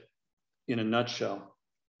ship in a nutshell,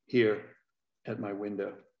 here at my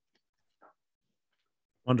window.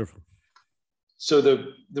 Wonderful. So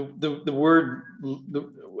the word,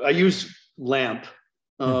 I use lamp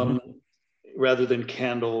rather than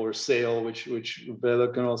candle or sail, which Vela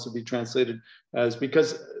can also be translated as,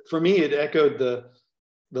 because for me it echoed the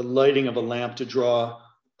lighting of a lamp to draw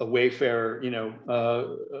a wayfarer,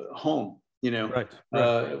 home. Right.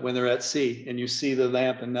 When they're at sea and you see the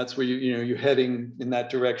lamp, and that's where you're heading in that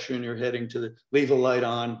direction. You're heading to leave a light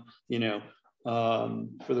on,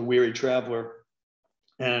 for the weary traveler.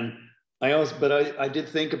 And I did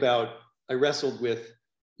think about, I wrestled with,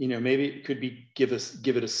 maybe it could be give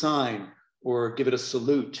it a sign or give it a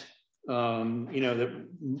salute, that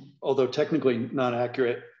although technically not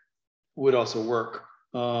accurate would also work.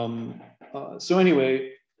 So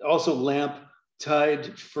anyway, also lamp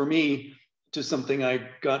tied for me to something I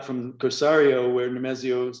got from Corsario, where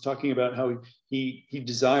Nemesio is talking about how he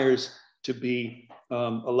desires to be a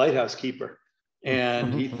lighthouse keeper.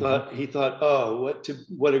 And he thought, oh,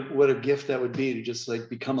 what a gift that would be to just like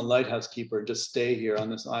become a lighthouse keeper and just stay here on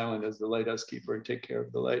this island as the lighthouse keeper and take care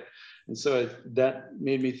of the light. And so that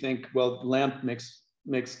made me think, well, lamp makes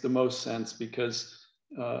the most sense, because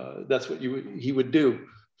that's what he would do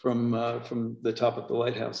from the top of the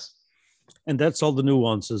lighthouse. And that's all the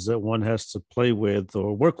nuances that one has to play with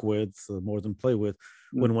or work with, more than play with,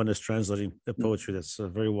 when one is translating poetry. That's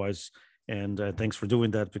very wise. And thanks for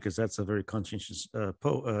doing that, because that's a very conscientious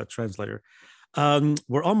translator.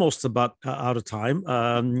 We're almost about out of time.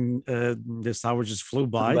 This hour just flew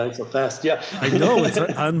by. So fast, yeah. I know, it's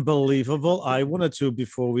unbelievable. I wanted to,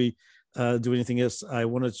 before we do anything else, I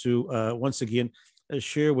wanted to once again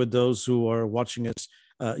share with those who are watching us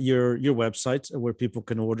your website, where people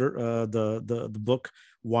can order the book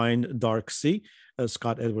Wine Dark Sea,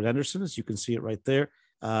 Scott Edward Anderson. As you can see it right there.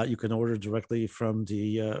 You can order directly from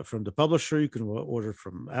the publisher. You can order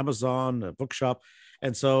from Amazon, Bookshop,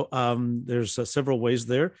 and so there's several ways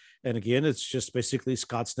there. And again, it's just basically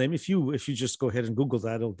Scott's name. If you just go ahead and Google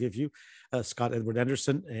that, it'll give you Scott Edward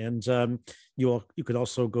Anderson. And you could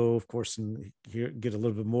also go, of course, and get a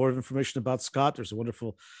little bit more information about Scott. There's a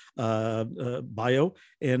wonderful bio,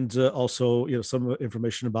 and also some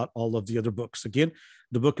information about all of the other books. Again,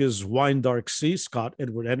 the book is Wine Dark Sea, Scott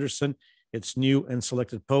Edward Anderson. It's new and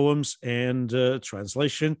selected poems and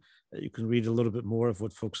translation. You can read a little bit more of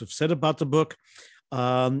what folks have said about the book.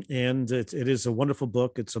 And it is a wonderful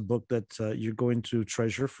book. It's a book that you're going to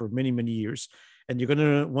treasure for many, many years. And you're going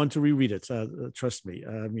to want to reread it. Trust me.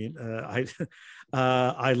 I mean,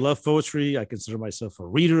 I love poetry. I consider myself a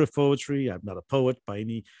reader of poetry. I'm not a poet by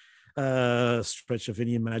any stretch of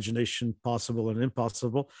any imagination, possible and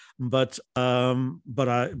impossible, but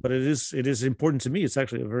it is important to me. It's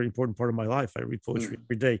actually a very important part of my life. I read poetry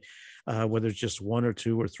every day, whether it's just one or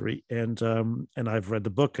two or three, and I've read the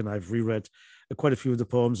book, and I've reread quite a few of the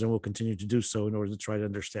poems, and will continue to do so in order to try to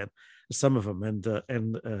understand some of them. And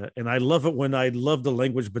I love it when I love the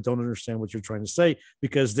language but don't understand what you're trying to say,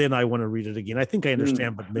 because then I want to read it again. I think I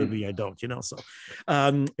understand, but maybe I don't. So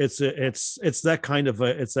it's that kind of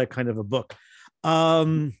a book.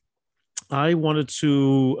 I wanted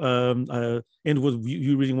to end with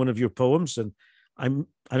you reading one of your poems, and I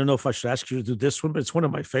don't know if I should ask you to do this one, but it's one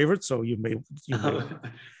of my favorites. So you may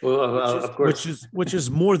of course, which is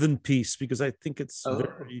More Than Peace, because I think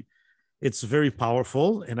it's very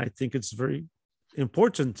powerful, and I think it's very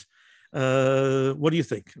important. What do you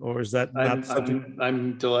think? Or is that not something?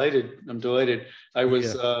 I'm delighted. I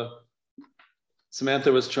was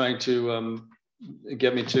Samantha was trying to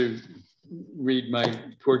get me to read my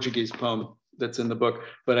Portuguese poem that's in the book,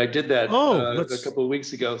 but I did that a couple of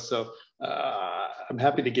weeks ago. So I'm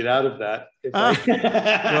happy to get out of that.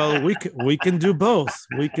 Well, we can do both.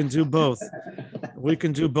 We can do both. We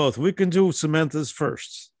can do Samantha's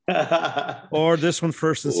first, or this one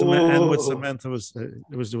first, and what Samantha was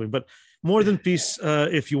doing. But More Than Peace,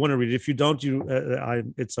 if you want to read it. If you don't,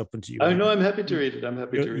 it's open to you. I know. I'm happy to read it. I'm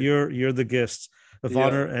happy to read it. You're the guest of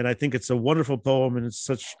honor, and I think it's a wonderful poem, and it's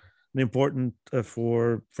such an important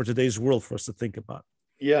for today's world for us to think about.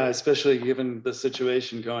 Yeah, especially given the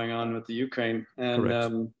situation going on with the Ukraine.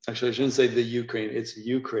 And actually, I shouldn't say the Ukraine, it's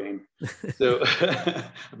Ukraine. So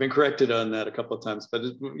I've been corrected on that a couple of times, but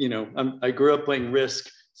I grew up playing Risk,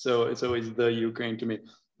 so it's always the Ukraine to me.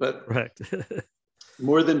 But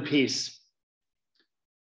More Than Peace.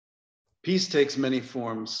 Peace takes many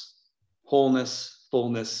forms: wholeness,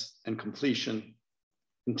 fullness, and completion,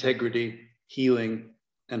 integrity, healing,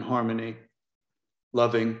 and harmony,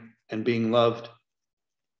 loving and being loved,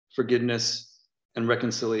 forgiveness and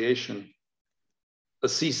reconciliation, a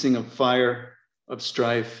ceasing of fire, of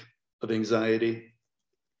strife, of anxiety.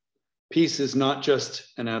 Peace is not just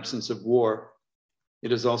an absence of war.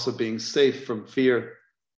 It is also being safe from fear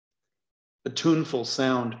a tuneful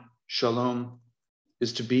sound, shalom,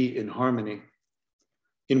 is to be in harmony,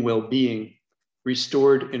 in well-being,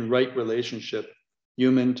 restored in right relationship,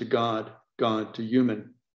 human to God, God to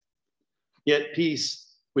human. Yet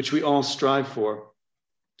peace, which we all strive for,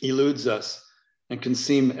 eludes us and can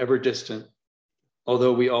seem ever distant,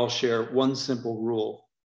 although we all share one simple rule: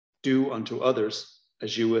 do unto others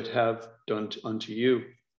as you would have done unto you.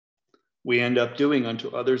 We end up doing unto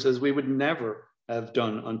others as we would never have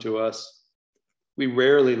done unto us. We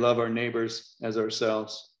rarely love our neighbors as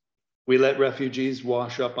ourselves. We let refugees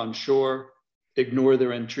wash up on shore, ignore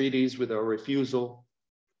their entreaties with our refusal,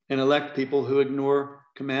 and elect people who ignore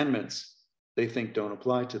commandments they think don't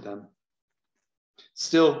apply to them.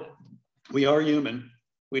 Still, we are human.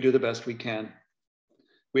 We do the best we can.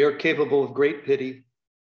 We are capable of great pity,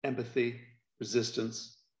 empathy,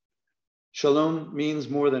 resistance. Shalom means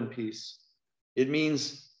more than peace. It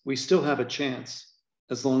means we still have a chance,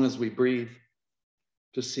 as long as we breathe,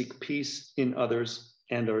 to seek peace in others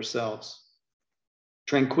and ourselves.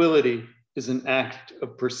 Tranquility is an act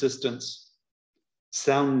of persistence,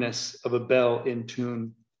 soundness of a bell in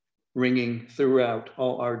tune, ringing throughout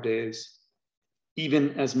all our days.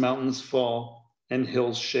 Even as mountains fall and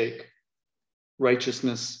hills shake,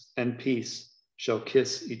 righteousness and peace shall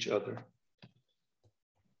kiss each other.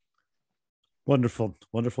 Wonderful,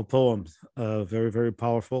 wonderful poem. Very, very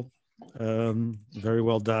powerful. Very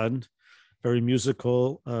well done. Very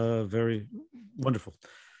musical. Very wonderful.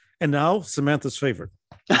 And now, Samantha's favorite.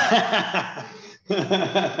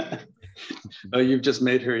 Oh, you've just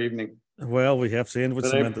made her evening. Well, we have to end with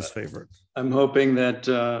Samantha's favorite. I'm hoping that,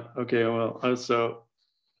 okay, well, so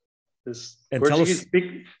this And Portuguese,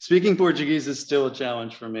 speaking Portuguese is still a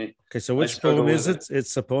challenge for me. Okay, so which poem is it?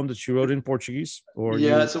 It's a poem that you wrote in Portuguese, or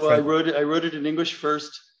yeah? So well, I wrote it in English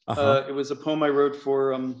first. It was a poem I wrote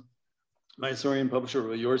for my historian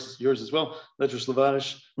publisher, yours as well, Letras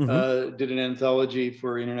Levadas. Did an anthology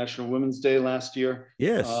for International Women's Day last year.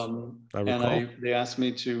 Yes, I recall. And they asked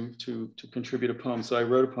me to contribute a poem, so I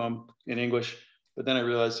wrote a poem in English. But then I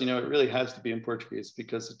realized, it really has to be in Portuguese,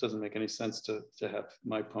 because it doesn't make any sense to have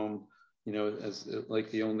my poem, as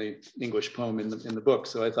like the only English poem in the book.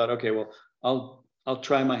 So I thought, okay, well, I'll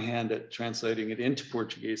try my hand at translating it into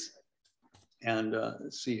Portuguese and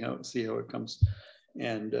see how it comes.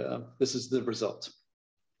 And this is the result.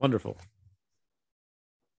 Wonderful.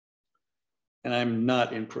 And I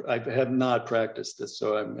have not practiced this,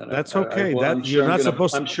 so I'm gonna. That's okay. I'm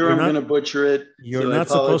sure I'm gonna butcher it. You're not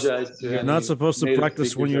supposed to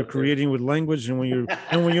practice when you're creating with language, and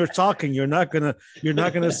when you're talking, you're not gonna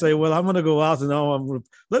say, well, I'm gonna go out and now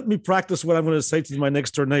let me practice what I'm gonna say to my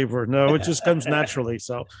next door neighbor. No, it just comes naturally.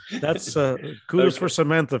 So that's kudos for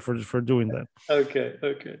Samantha for doing that. Okay.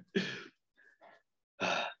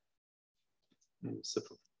 Sip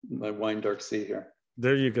of my wine dark sea here.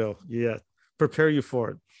 There you go. Yeah. Prepare you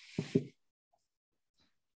for it.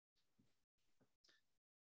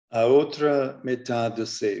 A outra metade do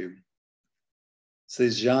seio,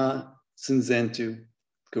 seja cinzento,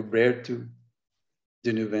 coberto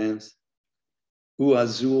de nuvens, o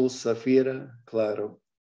azul safira claro,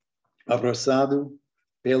 abraçado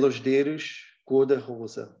pelos dedos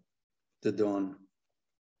cor-de-rosa de dawn.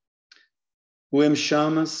 O em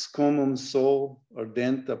chamas como sol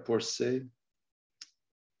ardente a pôr-se,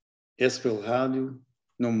 espelhado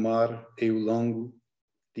no mar e o longo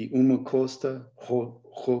de uma costa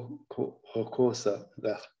rocosa.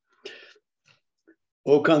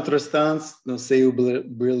 O contrastante no céu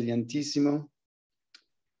brilhantíssimo,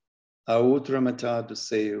 a outra metade do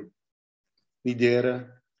céu, lidera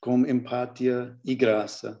com empatia e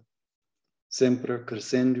graça, sempre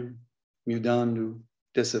crescendo, mudando,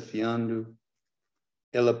 desafiando,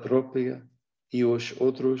 ela própria e os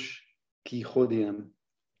outros que rodeiam.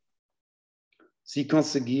 Se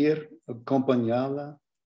conseguir acompanhá-la,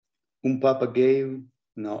 papagaio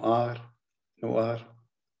no ar,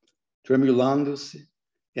 tremulando-se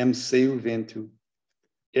em seu vento,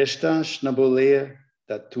 estás na boleia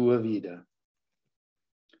da tua vida.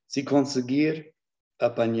 Se conseguir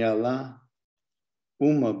apanhá-la,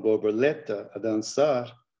 uma borboleta a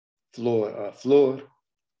dançar, flor a flor,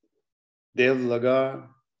 deve largar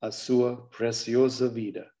a sua preciosa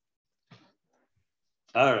vida.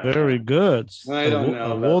 All right. Very good. I don't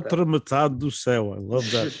know about outra metade do céu. I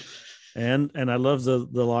love that. and I love the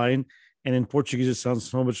line. And in Portuguese, it sounds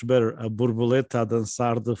so much better. A borboleta a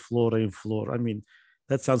dançar de flor em flor. I mean,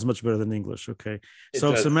 that sounds much better than English. Okay.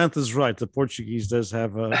 So Samantha's right. The Portuguese does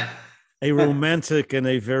have a romantic and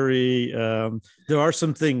a very, there are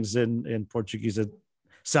some things in Portuguese that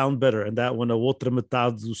sound better. And that one, a outra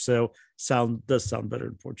metade do céu, does sound better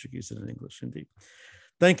in Portuguese than in English, indeed.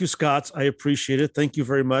 Thank you, Scott. I appreciate it. Thank you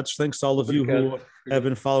very much. Thanks to all of you who have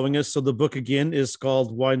been following us. So the book again is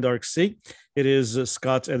called Wine Dark Sea. It is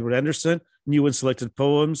Scott Edward Anderson, new and selected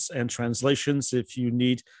poems and translations. If you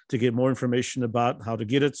need to get more information about how to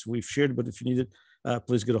get it, we've shared, but if you need it,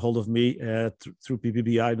 please get a hold of me through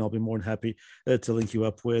PBBI, and I'll be more than happy to link you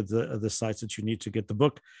up with the sites that you need to get the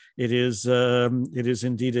book. It is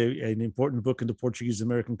indeed an important book in the Portuguese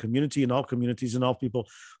American community, and all communities and all people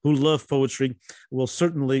who love poetry will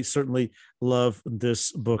certainly love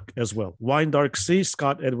this book as well. Wine Dark Sea,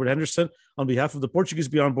 Scott Edward Anderson, on behalf of the Portuguese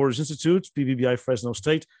Beyond Borders Institute, PBBI Fresno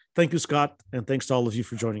State. Thank you, Scott, and thanks to all of you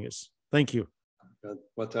for joining us. Thank you.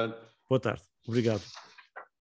 Boa tarde. Boa tarde. Obrigado.